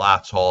course, Mel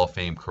Ott's Hall of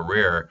Fame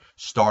career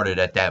started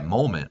at that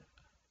moment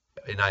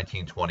in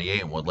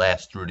 1928 and would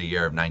last through the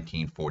year of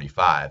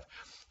 1945.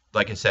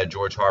 Like I said,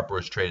 George Harper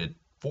was traded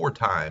 4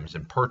 times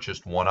and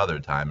purchased 1 other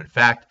time. In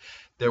fact,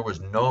 there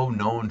was no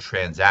known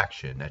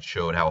transaction that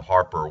showed how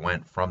Harper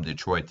went from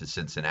Detroit to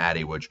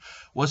Cincinnati, which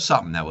was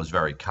something that was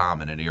very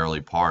common in the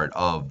early part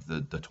of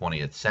the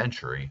 20th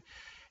century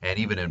and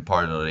even in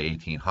part of the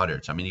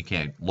 1800s. I mean, you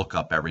can't look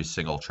up every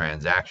single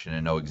transaction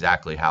and know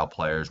exactly how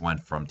players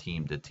went from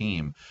team to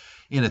team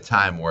in a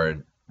time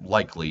where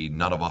likely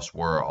none of us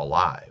were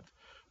alive.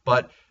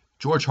 But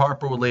George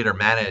Harper would later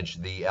manage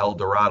the El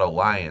Dorado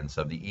Lions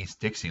of the East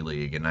Dixie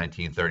League in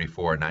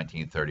 1934 and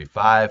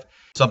 1935.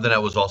 Something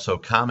that was also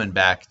common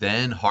back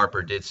then,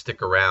 Harper did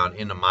stick around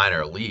in the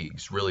minor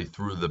leagues really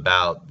through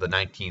about the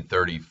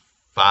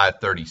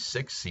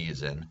 1935-36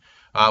 season,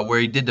 where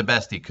he did the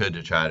best he could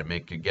to try to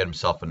get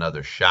himself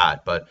another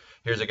shot. But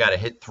here's a guy that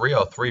hit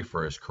 .303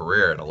 for his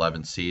career in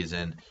 11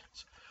 seasons,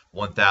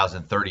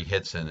 1,030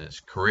 hits in his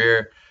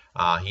career.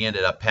 He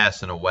ended up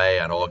passing away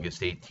on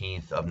August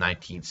 18th of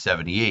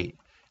 1978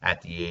 at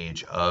the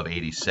age of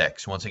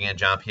 86. Once again,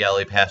 John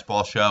Pielli,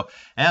 Passball Show,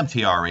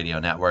 MTR Radio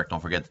Network. Don't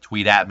forget to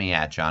tweet at me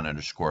at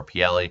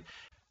John_Pielli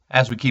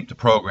as we keep the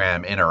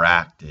program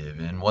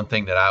interactive. And one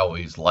thing that I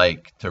always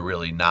like to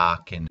really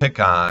knock and pick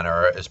on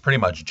is pretty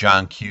much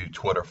John Q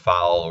Twitter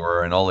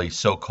follower and all these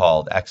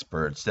so-called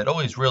experts that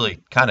always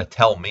really kind of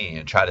tell me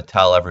and try to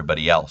tell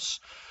everybody else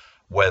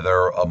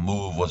whether a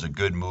move was a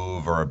good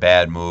move or a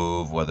bad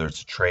move, whether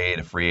it's a trade,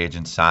 a free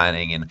agent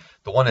signing. And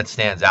the one that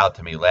stands out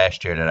to me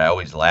last year that I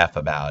always laugh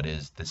about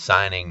is the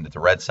signing that the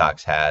Red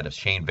Sox had of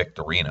Shane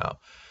Victorino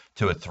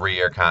to a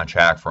 3-year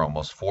contract for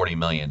almost $40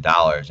 million,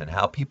 and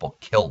how people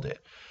killed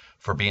it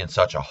for being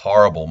such a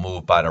horrible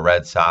move by the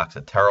Red Sox,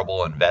 a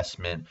terrible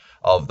investment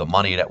of the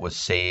money that was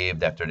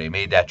saved after they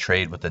made that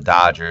trade with the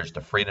Dodgers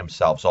to free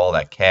themselves all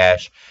that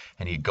cash.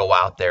 And you go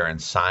out there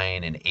and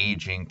sign an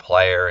aging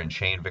player in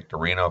Shane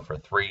Victorino for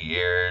 3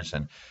 years.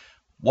 And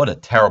what a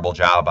terrible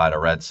job by the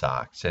Red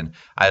Sox. And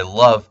I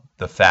love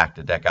the fact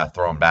that that got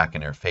thrown back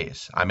in their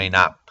face. I may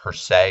not per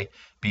se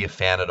be a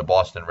fan of the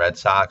Boston Red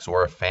Sox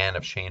or a fan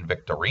of Shane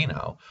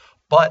Victorino,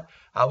 but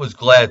I was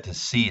glad to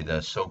see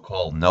the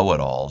so-called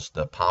know-it-alls,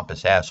 the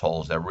pompous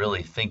assholes that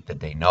really think that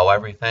they know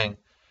everything,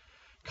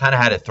 kind of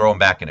had it thrown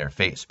back in their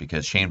face,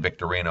 because Shane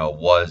Victorino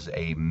was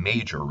a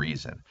major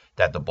reason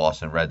that the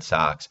Boston Red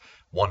Sox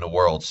won the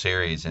World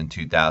Series in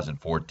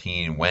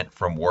 2014, went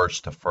from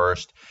worst to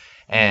first,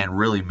 and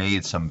really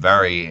made some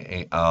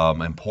very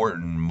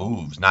important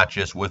moves, not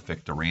just with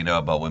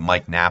Victorino, but with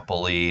Mike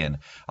Napoli and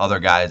other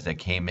guys that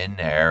came in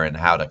there, and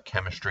how the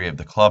chemistry of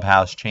the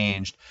clubhouse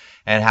changed,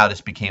 and how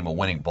this became a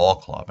winning ball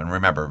club. And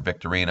remember,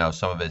 Victorino,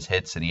 some of his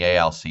hits in the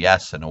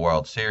ALCS and the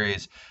World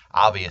Series,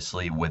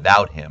 obviously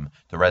without him,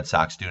 the Red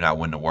Sox do not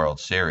win the World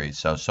Series.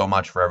 So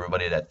much for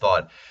everybody that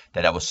thought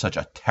that was such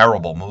a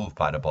terrible move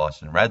by the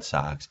Boston Red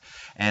Sox.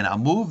 And a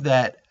move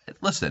that,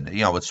 listen,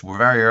 we're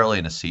very early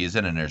in the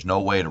season, and there's no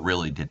way to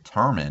really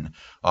determine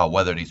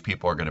whether these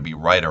people are going to be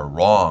right or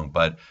wrong,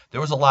 but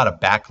there was a lot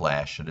of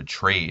backlash to the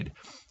trade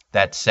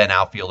that sent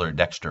outfielder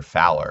Dexter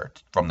Fowler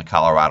from the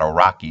Colorado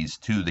Rockies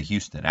to the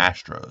Houston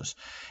Astros.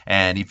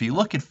 And if you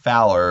look at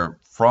Fowler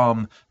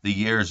from the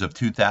years of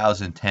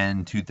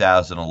 2010,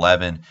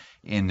 2011,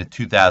 into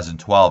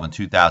 2012 and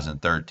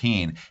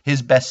 2013,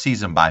 his best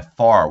season by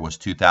far was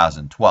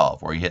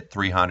 2012, where he hit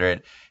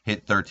 300,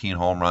 hit 13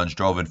 home runs,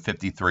 drove in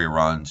 53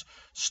 runs,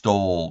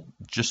 stole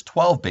just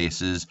 12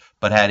 bases,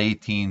 but had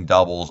 18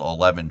 doubles,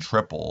 11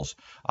 triples,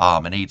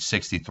 and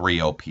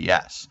 863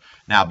 OPS.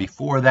 Now,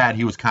 before that,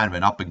 he was kind of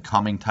an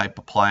up-and-coming type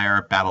of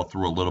player, battled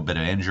through a little bit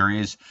of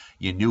injuries.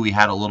 You knew he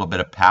had a little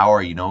bit of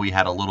power. You know he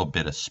had a little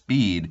bit of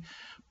speed.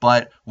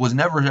 but was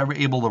never ever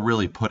able to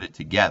really put it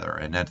together.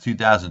 And that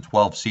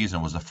 2012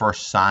 season was the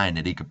first sign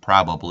that he could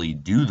probably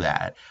do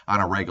that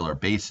on a regular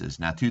basis.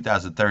 Now,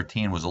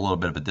 2013 was a little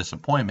bit of a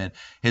disappointment.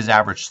 His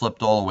average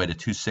slipped all the way to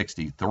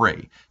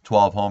 263,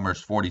 12 homers,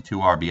 42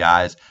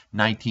 RBIs,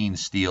 19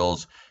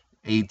 steals,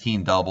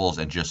 18 doubles,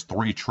 and just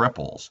 3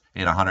 triples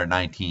in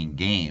 119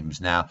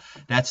 games. Now,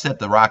 that set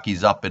the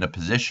Rockies up in a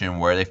position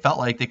where they felt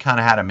like they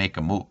kind of had to make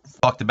a move.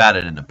 Talked about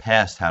it in the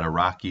past, how the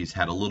Rockies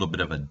had a little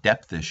bit of a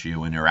depth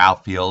issue in their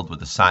outfield with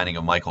the signing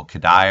of Michael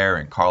Kadire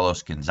and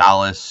Carlos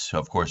Gonzalez,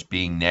 of course,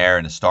 being there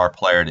and the star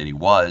player that he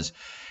was.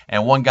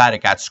 And one guy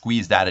that got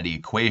squeezed out of the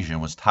equation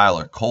was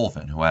Tyler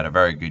Colvin, who had a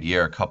very good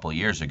year a couple of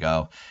years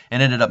ago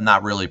and ended up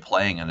not really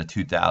playing on the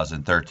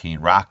 2013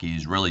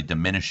 Rockies, really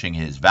diminishing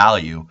his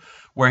value,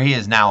 where he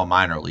is now a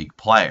minor league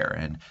player.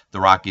 And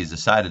the Rockies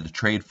decided to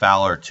trade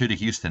Fowler to the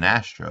Houston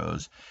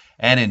Astros.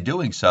 And in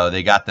doing so,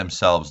 they got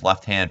themselves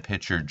left-hand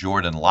pitcher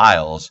Jordan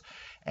Lyles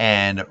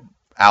and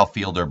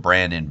outfielder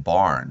Brandon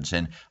Barnes.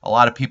 And a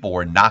lot of people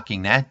were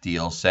knocking that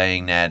deal,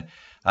 saying that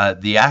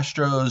the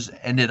Astros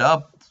ended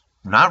up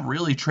not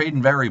really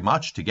trading very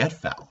much to get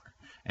Fowler.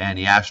 And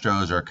the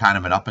Astros are kind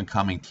of an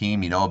up-and-coming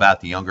team. You know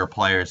about the younger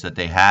players that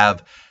they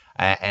have,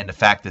 and the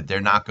fact that they're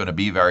not going to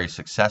be very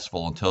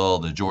successful until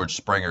the George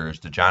Springers,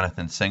 the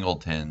Jonathan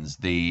Singletons,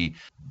 the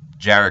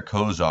Jared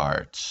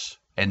Cozarts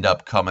end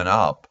up coming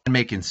up and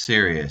making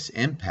serious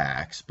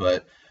impacts.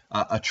 But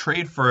a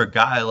trade for a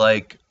guy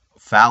like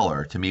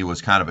Fowler, to me,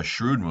 was kind of a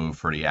shrewd move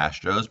for the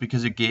Astros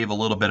because it gave a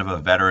little bit of a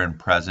veteran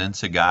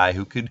presence, a guy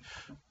who could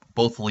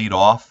both lead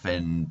off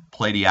and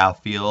play the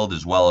outfield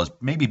as well as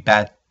maybe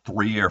bat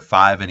 3 or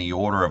 5 in the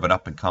order of an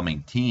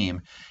up-and-coming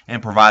team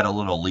and provide a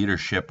little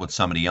leadership with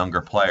some of the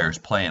younger players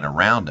playing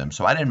around him.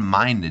 So I didn't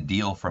mind the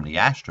deal from the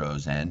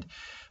Astros end,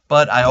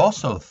 but I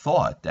also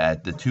thought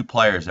that the 2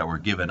 players that were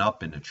given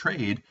up in the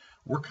trade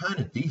were kind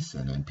of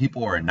decent, and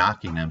people were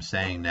knocking them,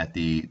 saying that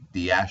the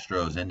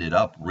Astros ended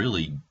up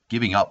really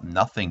giving up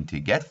nothing to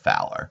get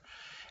Fowler.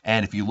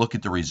 And if you look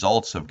at the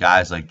results of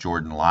guys like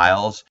Jordan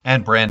Lyles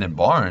and Brandon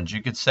Barnes,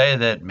 you could say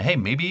that, hey,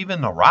 maybe even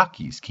the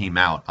Rockies came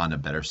out on the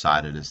better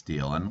side of this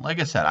deal. And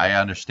like I said,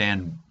 I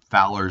understand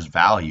Fowler's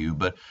value,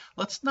 but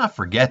let's not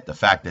forget the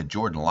fact that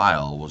Jordan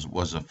Lyles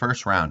was a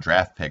first-round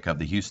draft pick of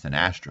the Houston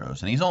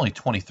Astros, and he's only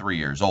 23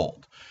 years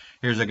old.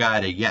 Here's a guy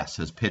that, yes,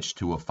 has pitched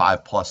to a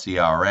 5+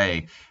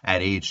 ERA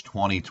at age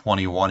 20,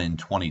 21, and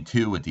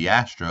 22 with the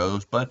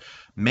Astros, but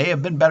may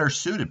have been better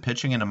suited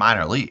pitching in the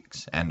minor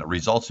leagues, and the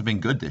results have been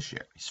good this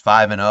year. He's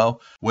 5-0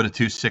 with a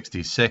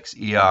 2.66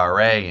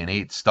 ERA and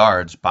 8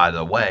 starts, by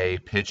the way,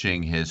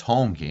 pitching his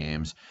home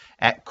games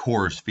at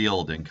Coors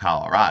Field in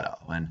Colorado.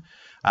 And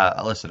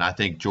listen, I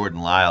think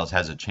Jordan Lyles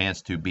has a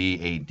chance to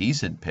be a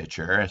decent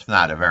pitcher, if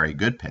not a very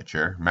good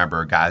pitcher.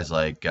 Remember guys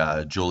like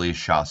Julius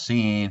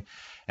Chassin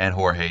and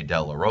Jorge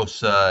De La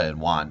Rosa and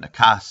Juan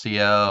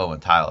Nicasio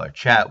and Tyler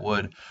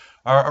Chatwood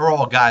are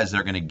all guys that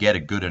are going to get a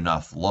good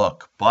enough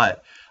look.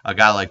 But a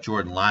guy like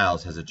Jordan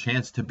Lyles has a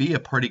chance to be a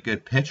pretty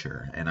good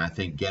pitcher, and I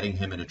think getting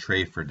him in a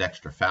trade for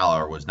Dexter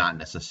Fowler was not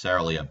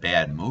necessarily a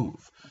bad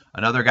move.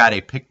 Another guy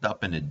they picked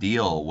up in the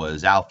deal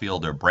was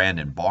outfielder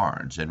Brandon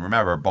Barnes. And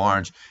remember,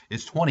 Barnes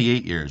is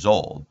 28 years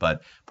old,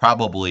 but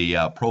probably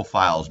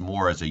profiles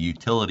more as a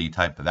utility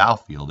type of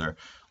outfielder.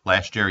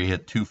 Last year, he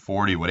hit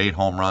 .240 with 8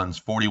 home runs,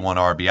 41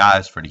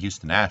 RBIs for the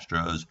Houston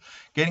Astros,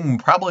 getting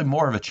probably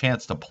more of a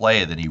chance to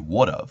play than he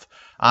would have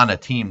on a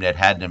team that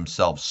had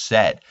themselves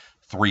set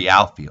 3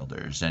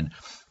 outfielders. And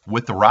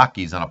with the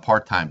Rockies on a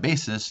part-time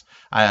basis,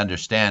 I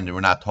understand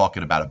we're not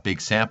talking about a big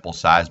sample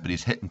size, but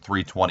he's hitting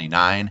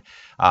 .329.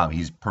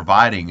 He's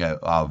providing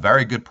a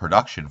very good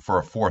production for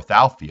a 4th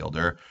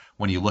outfielder.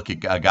 When you look at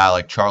a guy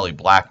like Charlie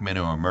Blackmon,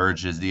 who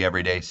emerged as the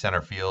everyday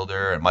center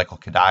fielder, and Michael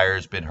Kadire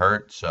has been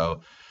hurt,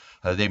 so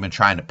they've been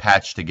trying to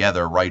patch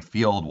together right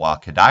field while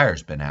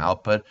Kadire's been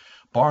out, but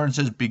Barnes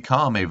has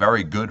become a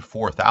very good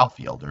 4th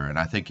outfielder. And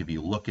I think if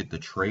you look at the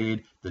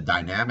trade, the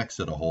dynamics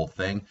of the whole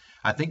thing,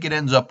 I think it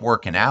ends up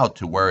working out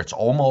to where it's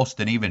almost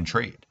an even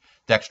trade.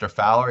 Dexter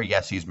Fowler,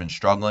 yes, he's been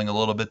struggling a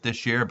little bit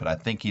this year, but I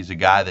think he's a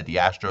guy that the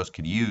Astros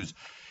could use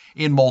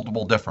in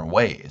multiple different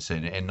ways.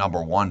 And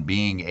number one,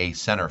 being a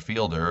center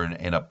fielder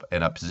in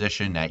a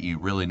position that you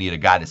really need a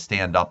guy to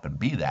stand up and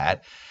be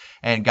that.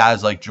 And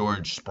guys like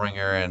George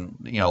Springer and,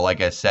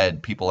 like I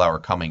said, people that were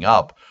coming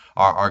up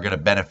are going to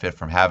benefit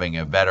from having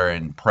a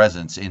veteran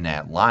presence in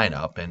that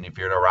lineup. And if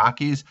you're the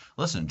Rockies,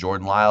 listen,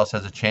 Jordan Lyles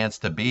has a chance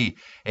to be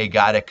a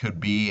guy that could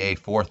be a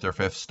 4th or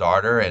 5th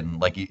starter.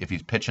 And if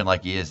he's pitching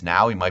like he is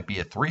now, he might be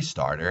a 3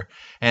 starter.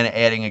 And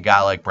adding a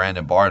guy like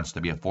Brandon Barnes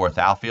to be a 4th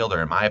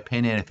outfielder, in my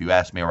opinion, if you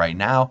ask me right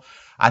now,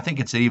 I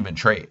think it's an even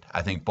trade.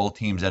 I think both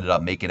teams ended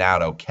up making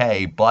out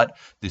okay, but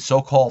the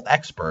so-called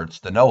experts,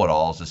 the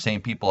know-it-alls, the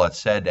same people that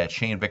said that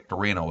Shane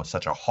Victorino was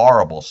such a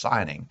horrible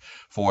signing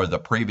for the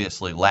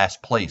previously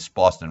last place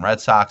Boston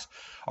Red Sox,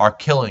 are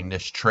killing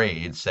this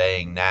trade,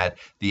 saying that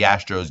the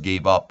Astros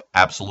gave up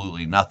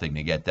absolutely nothing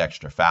to get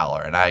Dexter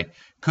Fowler, and I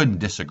couldn't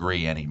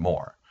disagree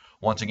anymore.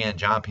 Once again,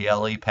 John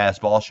Pielli, Pass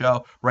Ball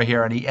Show, right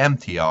here on the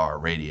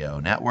MTR Radio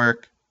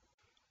Network.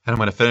 And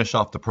I'm going to finish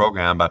off the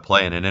program by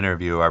playing an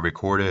interview I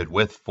recorded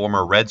with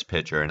former Reds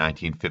pitcher in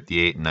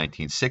 1958 and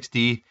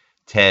 1960,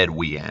 Ted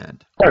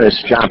Weand. This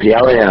is John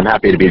Pielli, and I'm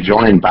happy to be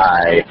joined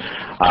by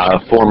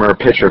former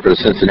pitcher for the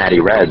Cincinnati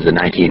Reds in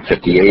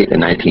 1958 and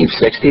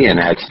 1960, and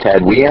that's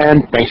Ted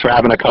Weand. Thanks for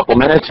having a couple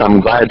minutes.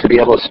 I'm glad to be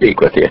able to speak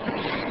with you.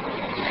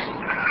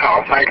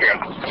 Oh, thank you.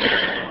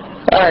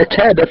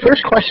 Ted, the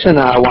first question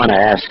I want to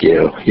ask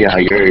you,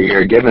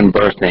 your given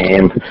birth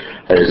name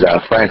is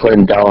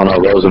Franklin Delano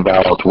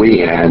Roosevelt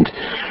Weand.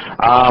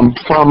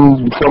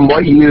 From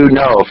what you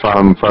know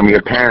from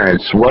your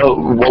parents, what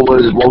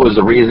was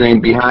the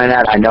reasoning behind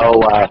that? I know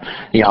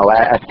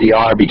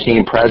FDR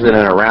became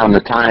president around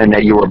the time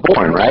that you were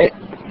born, right?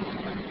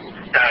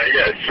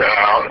 Yes,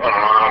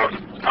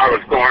 I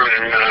was born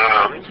in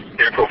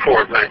April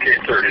 4th,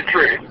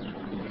 1933,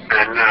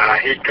 and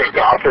he took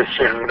office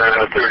in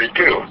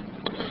 32.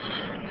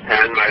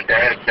 And my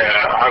dad,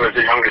 I was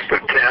the youngest of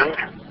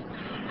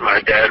 10. My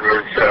dad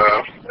was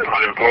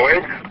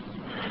unemployed,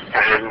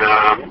 and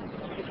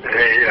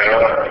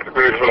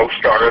Roosevelt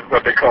started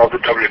what they called the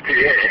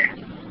WPA.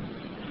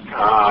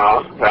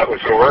 That was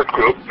a work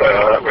group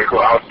that would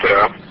go out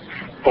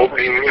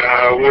opening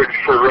woods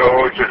for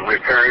roads and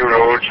repairing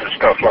roads and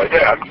stuff like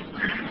that.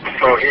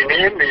 So he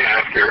named me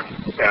after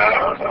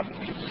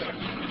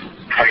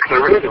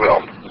Franklin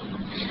Roosevelt.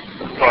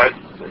 But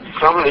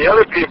some of the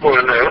other people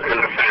in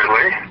the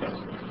family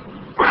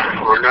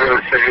were not of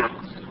the same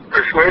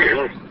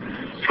persuasion,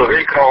 so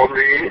they called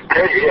me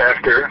Teddy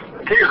after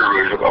Theodore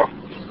Roosevelt.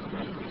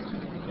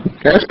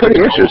 That's pretty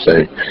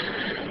interesting.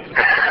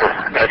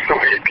 That's the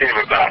way it came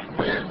about.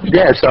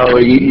 Yeah, so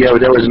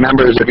there was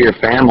members of your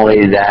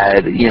family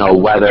that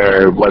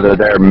whether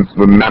they're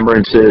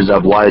remembrances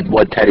of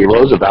what Teddy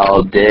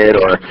Roosevelt did,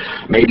 or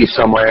maybe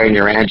somewhere in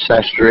your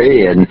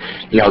ancestry, and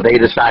they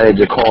decided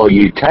to call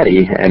you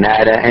Teddy, and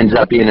that ends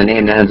up being a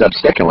name that ends up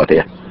sticking with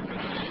you.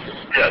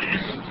 Yes.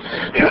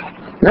 Yeah.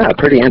 No,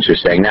 pretty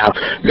interesting. Now,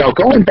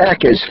 going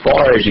back as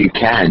far as you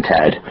can,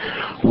 Ted,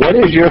 what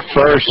is your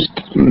first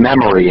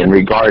memory in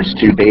regards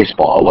to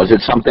baseball? Was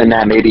it something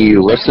that maybe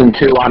you listened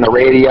to on the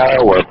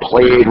radio or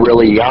played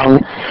really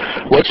young?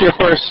 What's your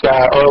first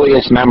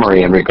earliest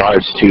memory in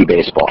regards to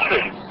baseball?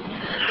 When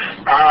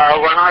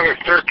I was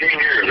 13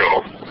 years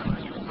old,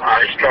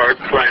 I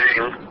started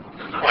playing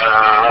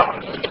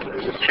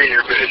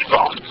senior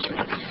baseball,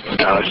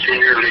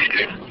 senior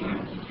league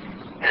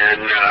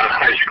in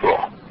high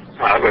school.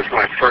 It was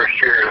my first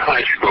year in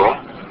high school,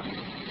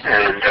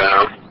 and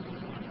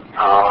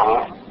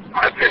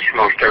I pitched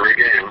most every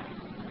game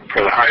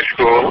for the high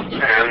school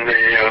and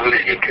the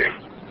league team.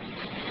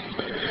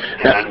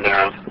 And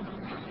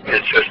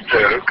it just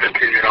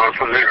continued on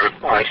from there.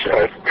 When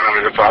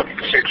I was about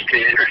 16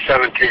 or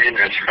 17,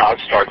 the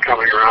scouts started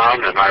coming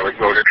around, and I would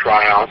go to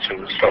tryouts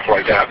and stuff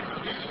like that.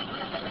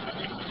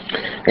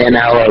 And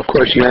now, of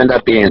course, you end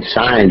up being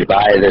signed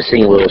by the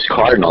St. Louis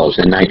Cardinals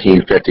in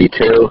 1952.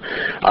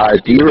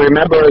 Do you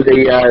remember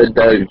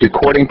the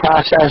courting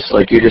process,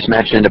 like you just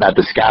mentioned about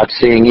the scouts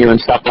seeing you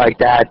and stuff like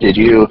that? Did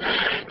you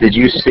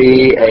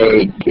see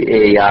a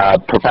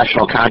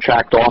professional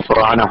contract offer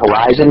on the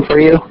horizon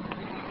for you?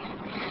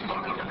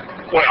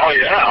 Well,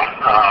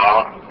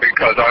 yeah,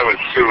 because I was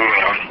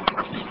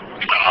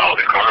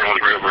the Cardinals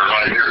were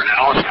right here in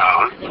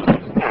Allentown,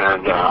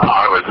 and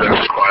I was there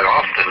quite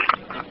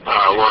often.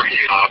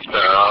 Working out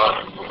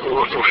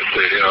with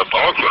the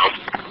ball club,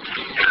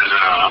 and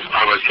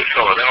I was in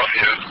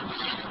Philadelphia,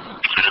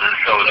 and in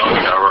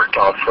Philadelphia I worked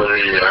out for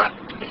the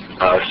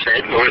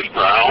St. Louis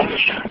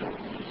Browns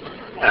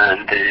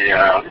and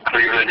the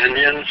Cleveland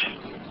Indians,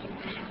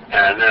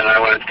 and then I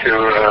went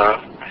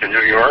to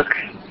New York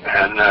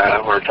and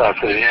worked out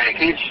for the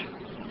Yankees,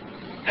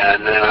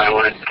 and then I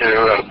went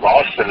to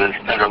Boston and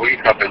spent a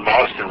week up in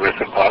Boston with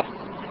about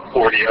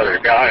 40 other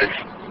guys.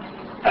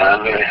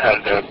 And they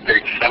had a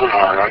big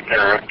seminar right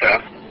there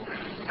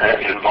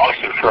in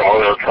Boston for all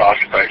their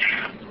prospects.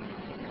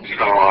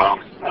 So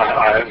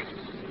I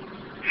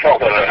felt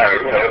that I had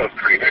a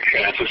pretty good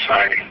chance of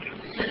signing.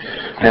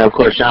 And of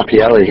course, John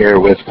Pielli here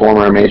with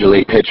former Major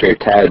League pitcher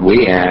Ted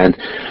Weand.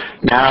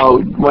 Now,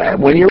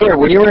 when you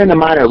were in the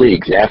minor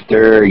leagues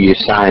after you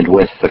signed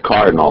with the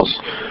Cardinals,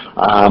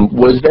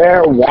 was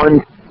there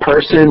one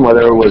person,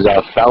 whether it was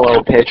a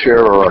fellow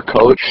pitcher or a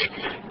coach,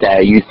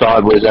 that you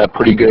thought was a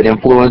pretty good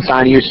influence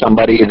on you,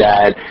 somebody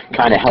that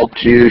kind of helped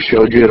you,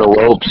 showed you the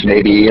ropes,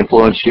 maybe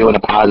influenced you in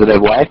a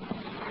positive way?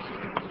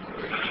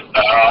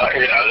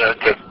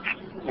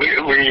 We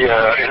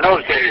in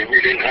those days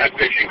we didn't have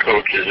pitching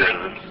coaches,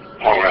 and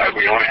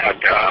we only had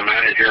a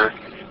manager,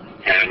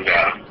 and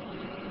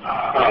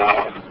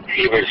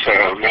he was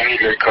a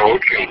manager,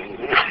 coach, and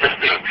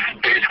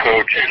base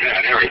coach, and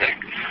everything.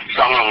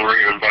 Some of them were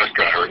even bus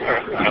drivers.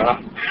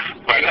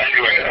 But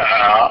anyway,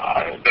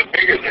 the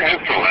biggest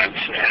influence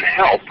and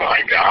help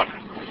I got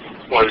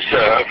was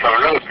from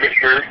another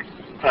pitcher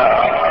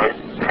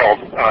called,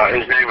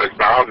 his name was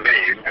Bob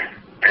Mabe,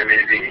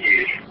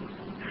 M-A-B-E,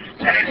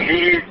 and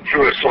he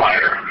threw a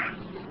slider.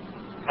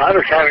 I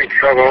was having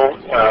trouble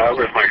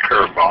with my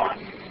curveball,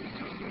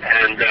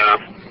 and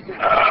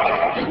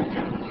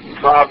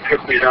Bob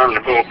took me down to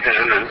the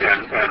bullpen,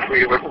 and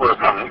we would work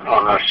on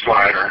a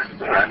slider.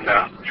 And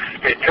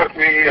it took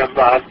me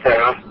about,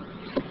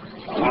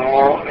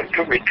 it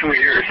took me 2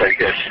 years, I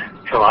guess,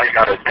 till I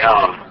got it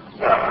down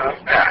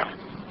pat.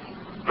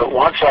 But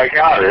once I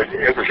got it,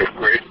 it was a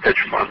great pitch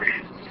for me.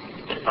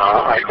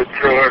 I could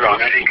throw it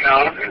on any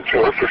count and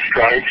throw it for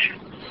strikes,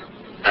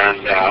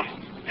 and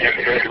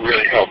it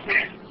really helped me.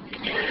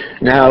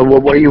 Now,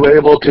 were you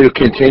able to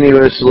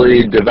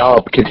continually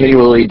develop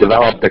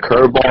the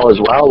curveball as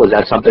well? Was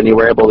that something you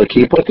were able to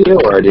keep with you,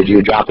 or did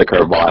you drop the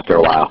curveball after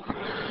a while?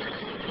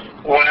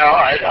 Well,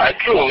 I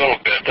threw a little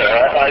bit.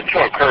 I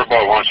threw a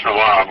curveball once in a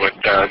while, but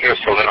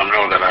just to let them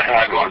know that I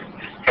had one,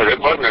 because it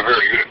wasn't a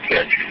very good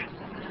pitch.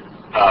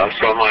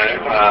 So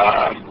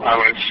I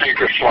went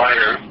sinker,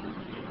 slider,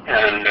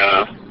 and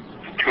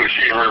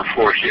two-seamer,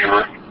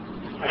 four-seamer,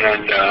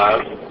 and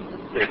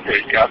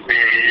it got me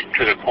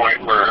to the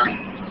point where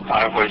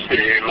I was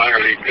the minor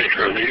league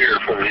pitcher of the year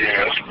for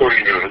the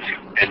Sporting News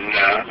in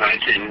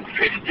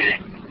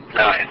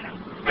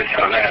 1959 with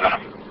Atlanta.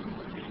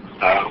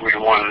 We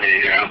won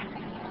the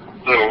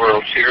Little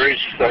World Series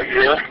that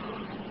year,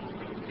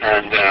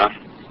 and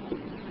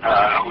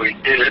we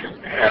did it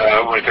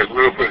with a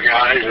group of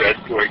guys that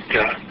would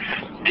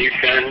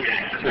defend.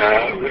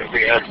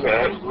 We had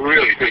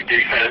really good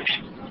defense,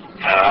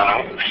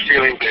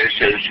 stealing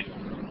bases.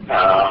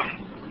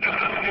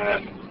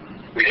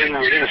 We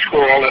didn't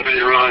score all that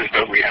many runs,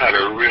 but we had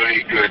a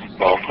really good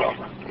ball club.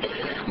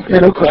 Yeah,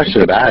 no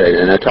question about it.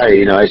 And I tell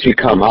you, as you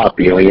come up,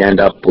 you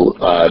end up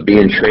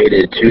being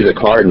traded to the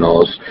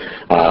Cardinals.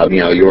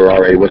 You were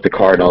already with the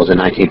Cardinals in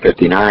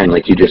 1959,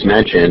 like you just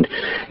mentioned,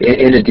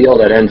 in a deal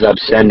that ends up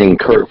sending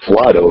Curt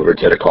Flood over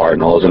to the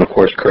Cardinals. And of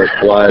course, Curt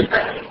Flood,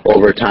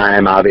 over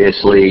time,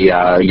 obviously,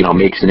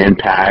 makes an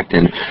impact,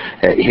 and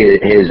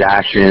his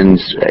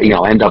actions,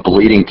 end up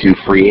leading to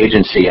free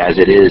agency as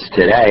it is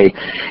today.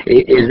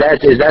 Is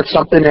that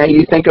something that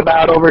you think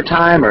about over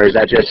time, or is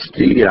that just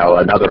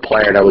another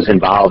player that was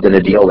involved in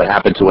a deal that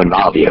happened to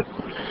involve you?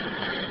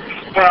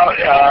 Well,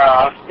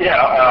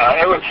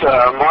 it was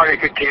Marty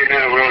Katina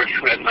and Willard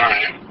Schmidt and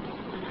I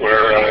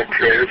were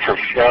traded for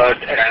Flood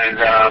and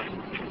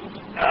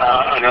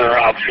another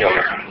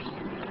outfielder.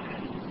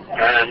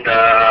 And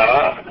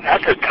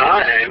at the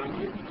time,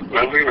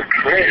 when we were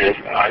traded,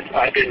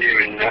 I didn't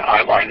even,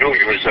 I knew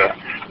he was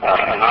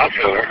an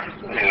outfielder,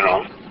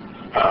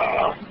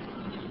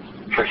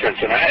 for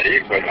Cincinnati,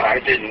 but I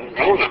didn't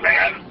know the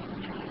man.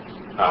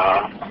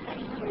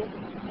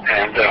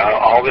 And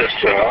all this,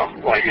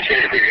 like you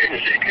say, free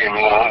agency came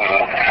along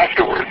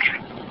afterwards.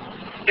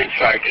 In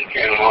fact, it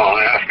came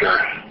along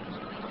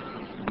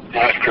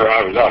after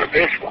I was out of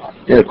baseball.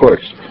 Yeah, of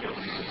course.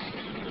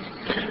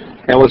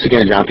 And once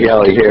again, John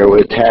Pielli here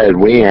with Ted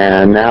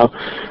Wean. Now,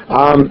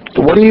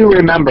 what do you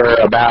remember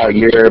about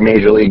your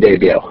Major League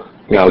debut?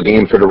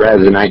 Game for the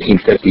Reds in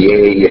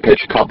 1958, you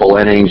pitch a couple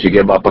innings, you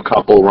give up a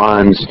couple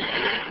runs.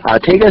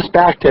 Take us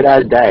back to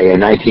that day in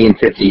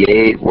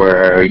 1958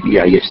 where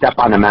you step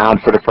on the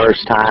mound for the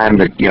first time,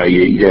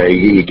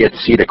 you get to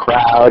see the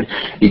crowd,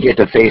 you get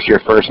to face your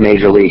first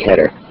Major League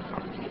hitter.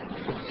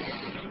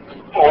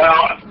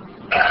 Well,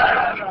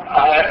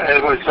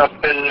 it was up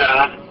in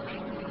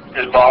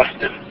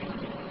Boston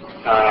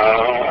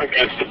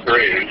against the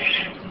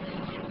Braves,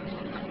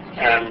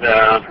 and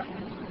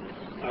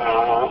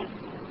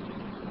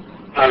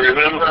I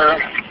remember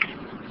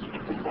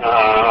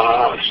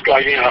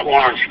striking out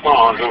Warren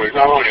Spahn, who was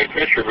not only a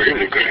pitcher, but he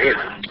was a good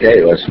hitter. Yeah,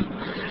 he was.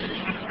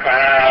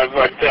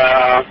 But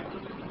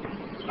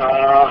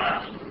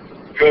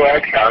Joe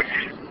Adcock,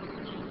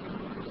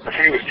 I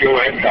think it was Joe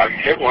Adcock,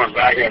 hit one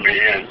back at me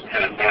and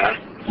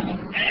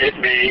hit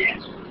me.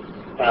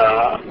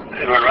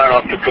 It went right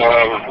off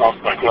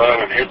my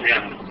glove, and hit me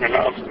in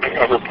the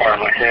upper part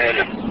of my head,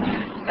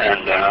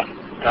 and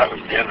that was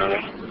the end of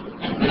it.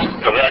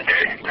 So that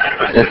day,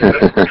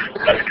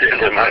 that's the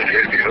end of my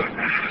debut.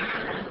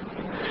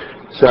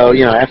 So,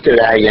 after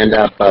that, you end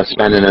up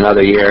spending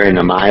another year in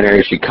the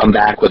minors. You come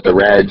back with the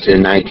Reds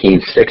in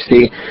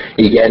 1960.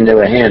 You get into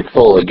a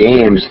handful of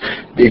games.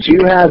 Did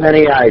you have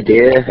any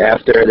idea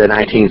after the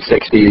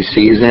 1960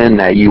 season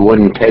that you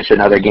wouldn't pitch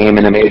another game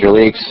in the major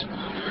leagues?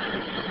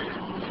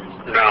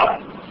 No.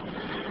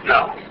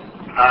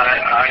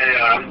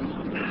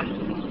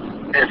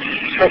 It's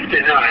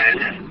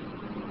 59.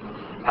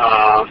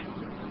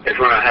 Is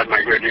when I had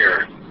my good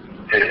year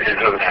in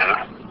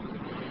Havana.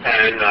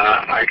 And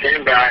I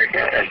came back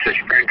to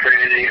spring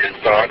training and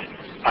thought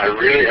I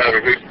really have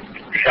a good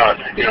shot,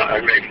 at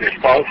making this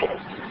possible.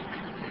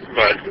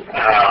 But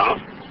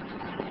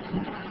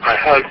I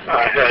had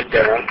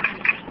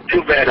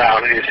two bad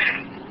outings.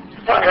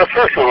 The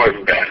first one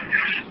wasn't bad.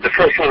 The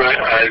first one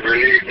I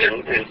relieved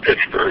in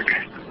Pittsburgh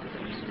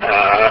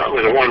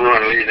with a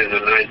one-run lead in the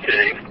ninth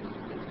inning.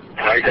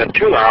 I got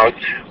 2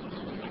 outs,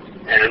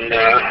 and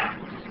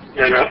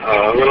then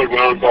a little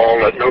ground ball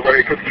that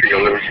nobody could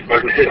feel. It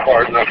wasn't hit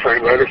hard enough for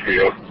anybody to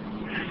feel.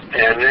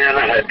 And then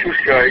I had 2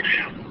 strikes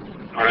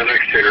on the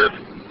next hitter,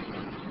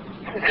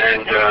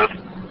 and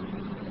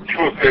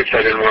threw a pitch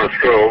I didn't want to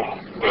throw,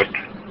 but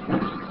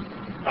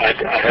I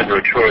had no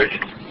choice,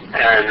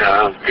 and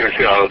didn't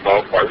get out of the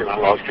ballpark, and I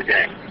lost the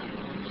game.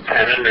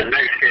 And then the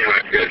next game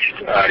I pitched,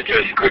 I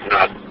just could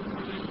not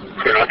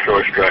throw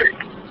a strike.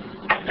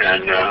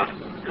 And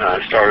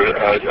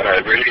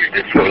I relieved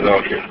in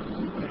Philadelphia,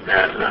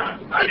 and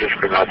I just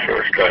could not throw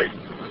a strike.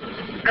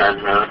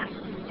 And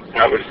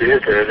that was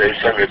it. They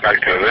sent me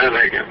back to Atlanta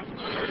again.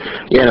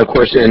 Yeah, and of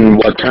course, in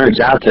what turns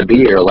out to be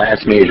your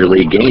last major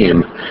league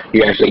game,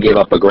 you actually gave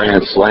up a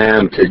grand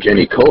slam to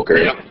Jimmy Coker.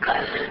 Yeah.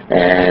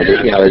 And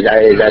you know, is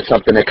that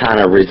something that kind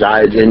of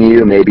resides in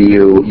you? Maybe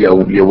you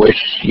wish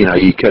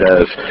you could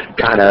have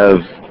kind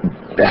of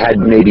had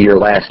maybe your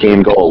last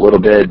game go a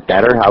little bit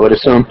better, I would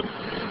assume.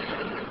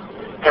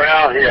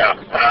 Well, yeah.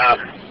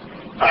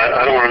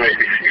 I don't want to make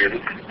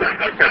excuses.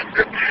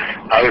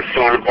 I was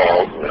throwing the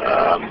ball,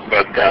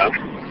 but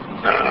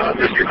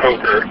Mr.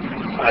 Coker,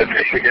 I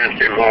pitched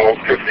against him all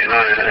 59,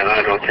 and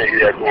I don't think he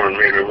had more than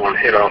maybe one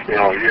hit off me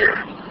all year.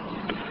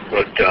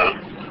 But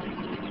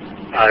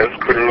I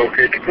couldn't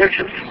locate the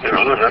pitches,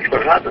 and that's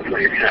what happens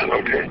when you can't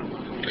locate.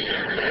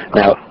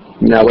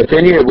 Now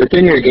within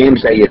your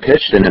games that you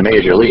pitched in the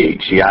major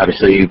leagues, you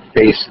obviously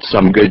faced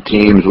some good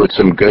teams with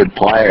some good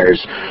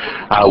players.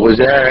 Was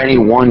there any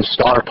one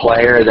star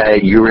player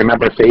that you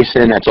remember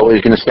facing that's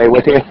always going to stay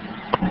with you?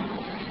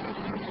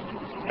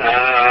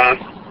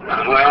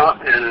 Well,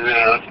 in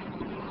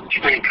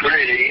spring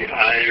training,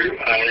 I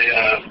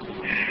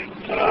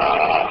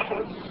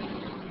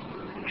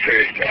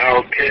faced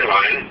Al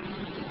Kaline,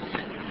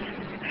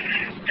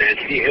 and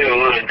he hit a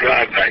line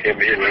drive back at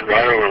me and went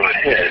right over my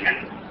head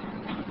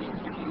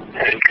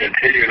and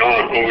continued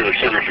on over the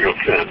center field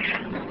fence.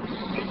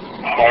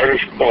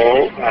 Hardest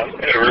ball I've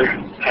ever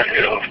had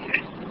hit off me.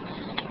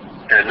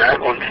 And that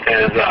one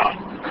stands out.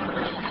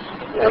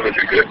 That was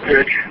a good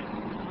pitch,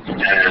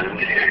 and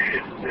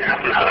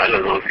I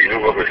don't know if he knew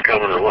what was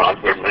coming or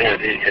what, but man,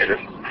 he hit it.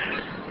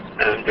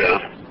 And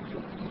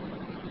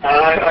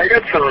I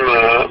got some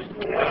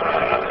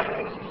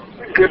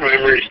good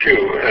memories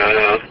too.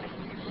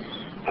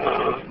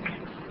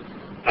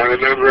 I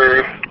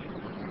remember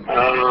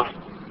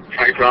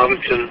Frank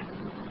Robinson.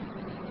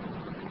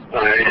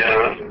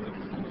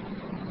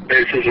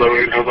 Bases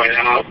loaded, nobody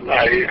out.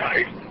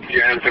 I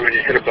jammed him and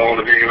he hit a ball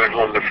to me. He went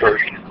home to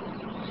first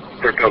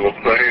for a double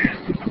play.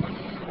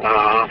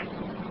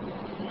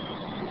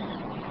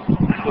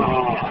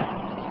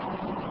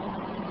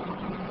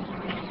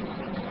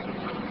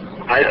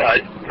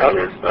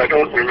 I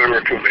don't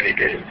remember too many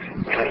games.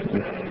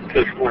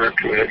 Just one or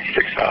two that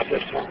sticks out.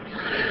 That's all.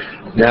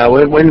 Now,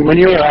 when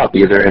you were up,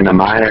 either in the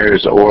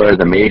minors or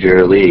the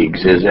major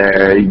leagues, do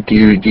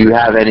you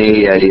have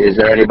any? Is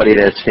there anybody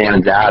that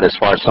stands out as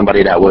far as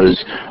somebody that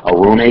was a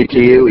roommate to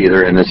you,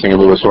 either in the St.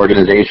 Louis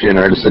organization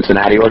or the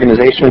Cincinnati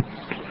organization?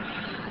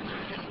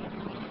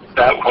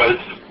 That was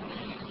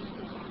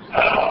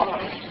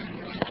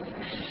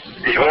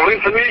the only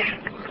for me.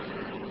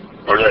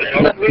 Or that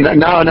helped me?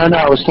 No.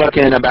 I was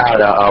talking about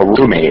a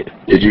roommate.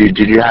 Did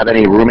you have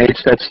any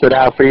roommates that stood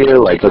out for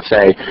you? Like, let's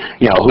say,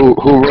 who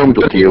roomed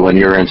with you when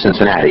you were in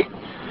Cincinnati?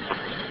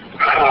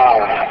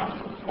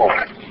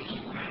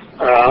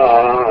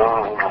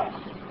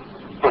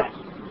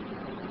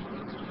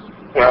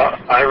 Well,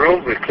 I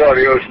roomed with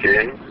Claudio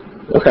Osteen.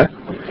 Okay.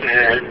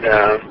 And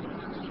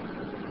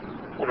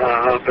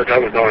but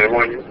that was only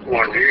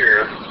one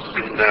year,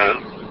 and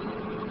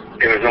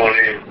it was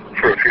only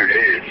for a few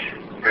days,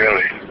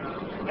 really.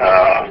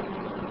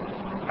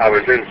 I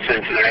was in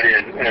Cincinnati,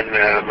 and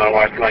my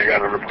wife and I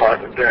got an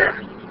apartment there.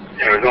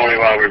 It was only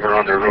while we were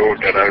on the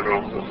road that I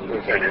roomed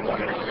with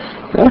anybody.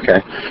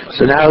 Okay.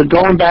 So now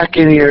going back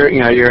in your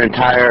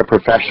entire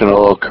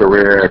professional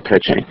career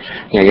pitching,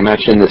 you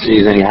mentioned the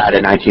season you had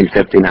in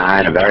 1959,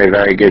 a very,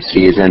 very good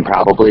season,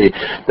 probably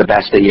the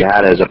best that you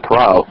had as a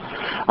pro.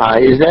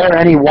 Is there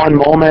any one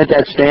moment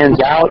that stands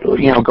out,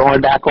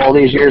 going back all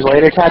these years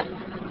later, Ted?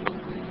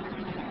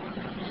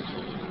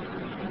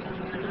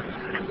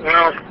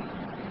 Well,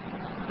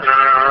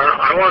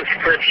 I once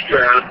pitched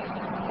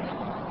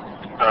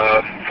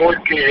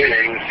 14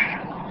 innings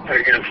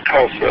against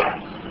Tulsa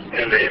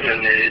in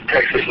the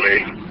Texas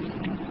League,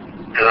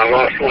 and I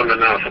lost 1-0.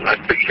 I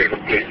pitched a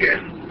complete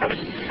game.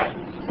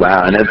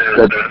 Wow, and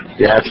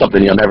that's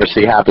something you'll never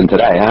see happen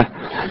today, huh?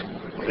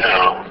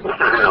 No,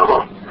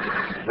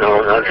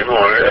 not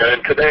anymore.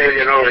 And today,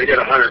 they get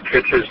 100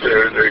 pitches.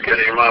 They're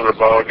getting them out of the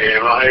ball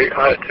game. I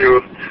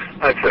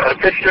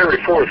pitched every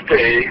fourth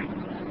day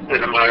in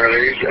the minor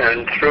leagues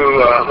and threw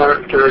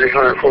 130,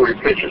 140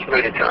 pitches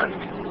many times.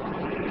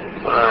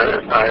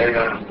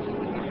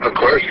 Of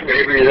course,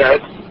 maybe that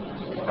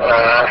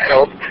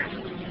helped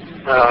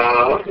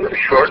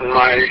shorten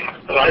my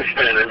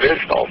lifespan in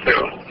baseball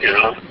too,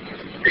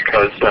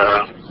 because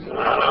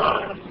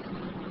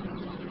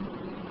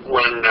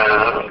when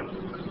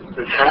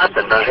this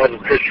happened, I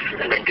hadn't pitched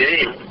in a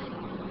game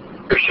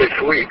for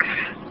 6 weeks.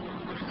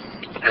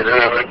 And then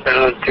I went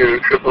down to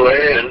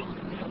AAA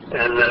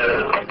and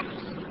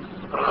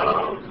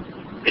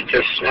it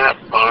just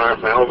snapped.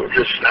 My elbow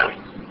just snapped.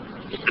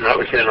 And that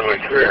was the end of my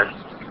career.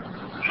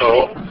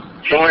 So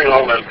throwing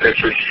all them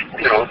pitches,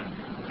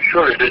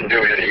 sure it didn't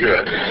do me any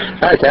good.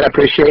 All right, Ted, I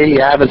appreciate you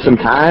having some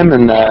time,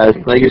 and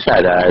like you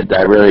said,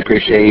 I really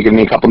appreciate you giving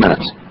me a couple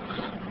minutes.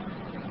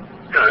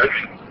 Yeah, it's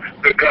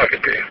good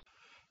talking to you.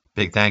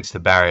 Big thanks to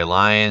Barry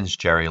Lyons,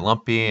 Jerry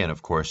Lumpy, and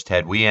of course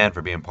Ted Wean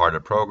for being part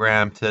of the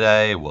program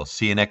today. We'll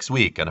see you next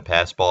week on a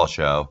Pass Ball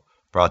Show,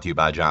 brought to you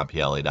by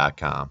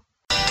JohnPielli.com.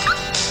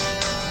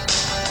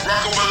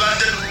 Rock over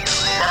London,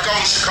 rock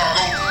on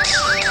Chicago,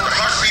 the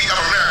heartbeat of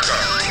America.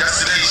 That's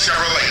today's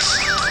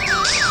Chevrolet.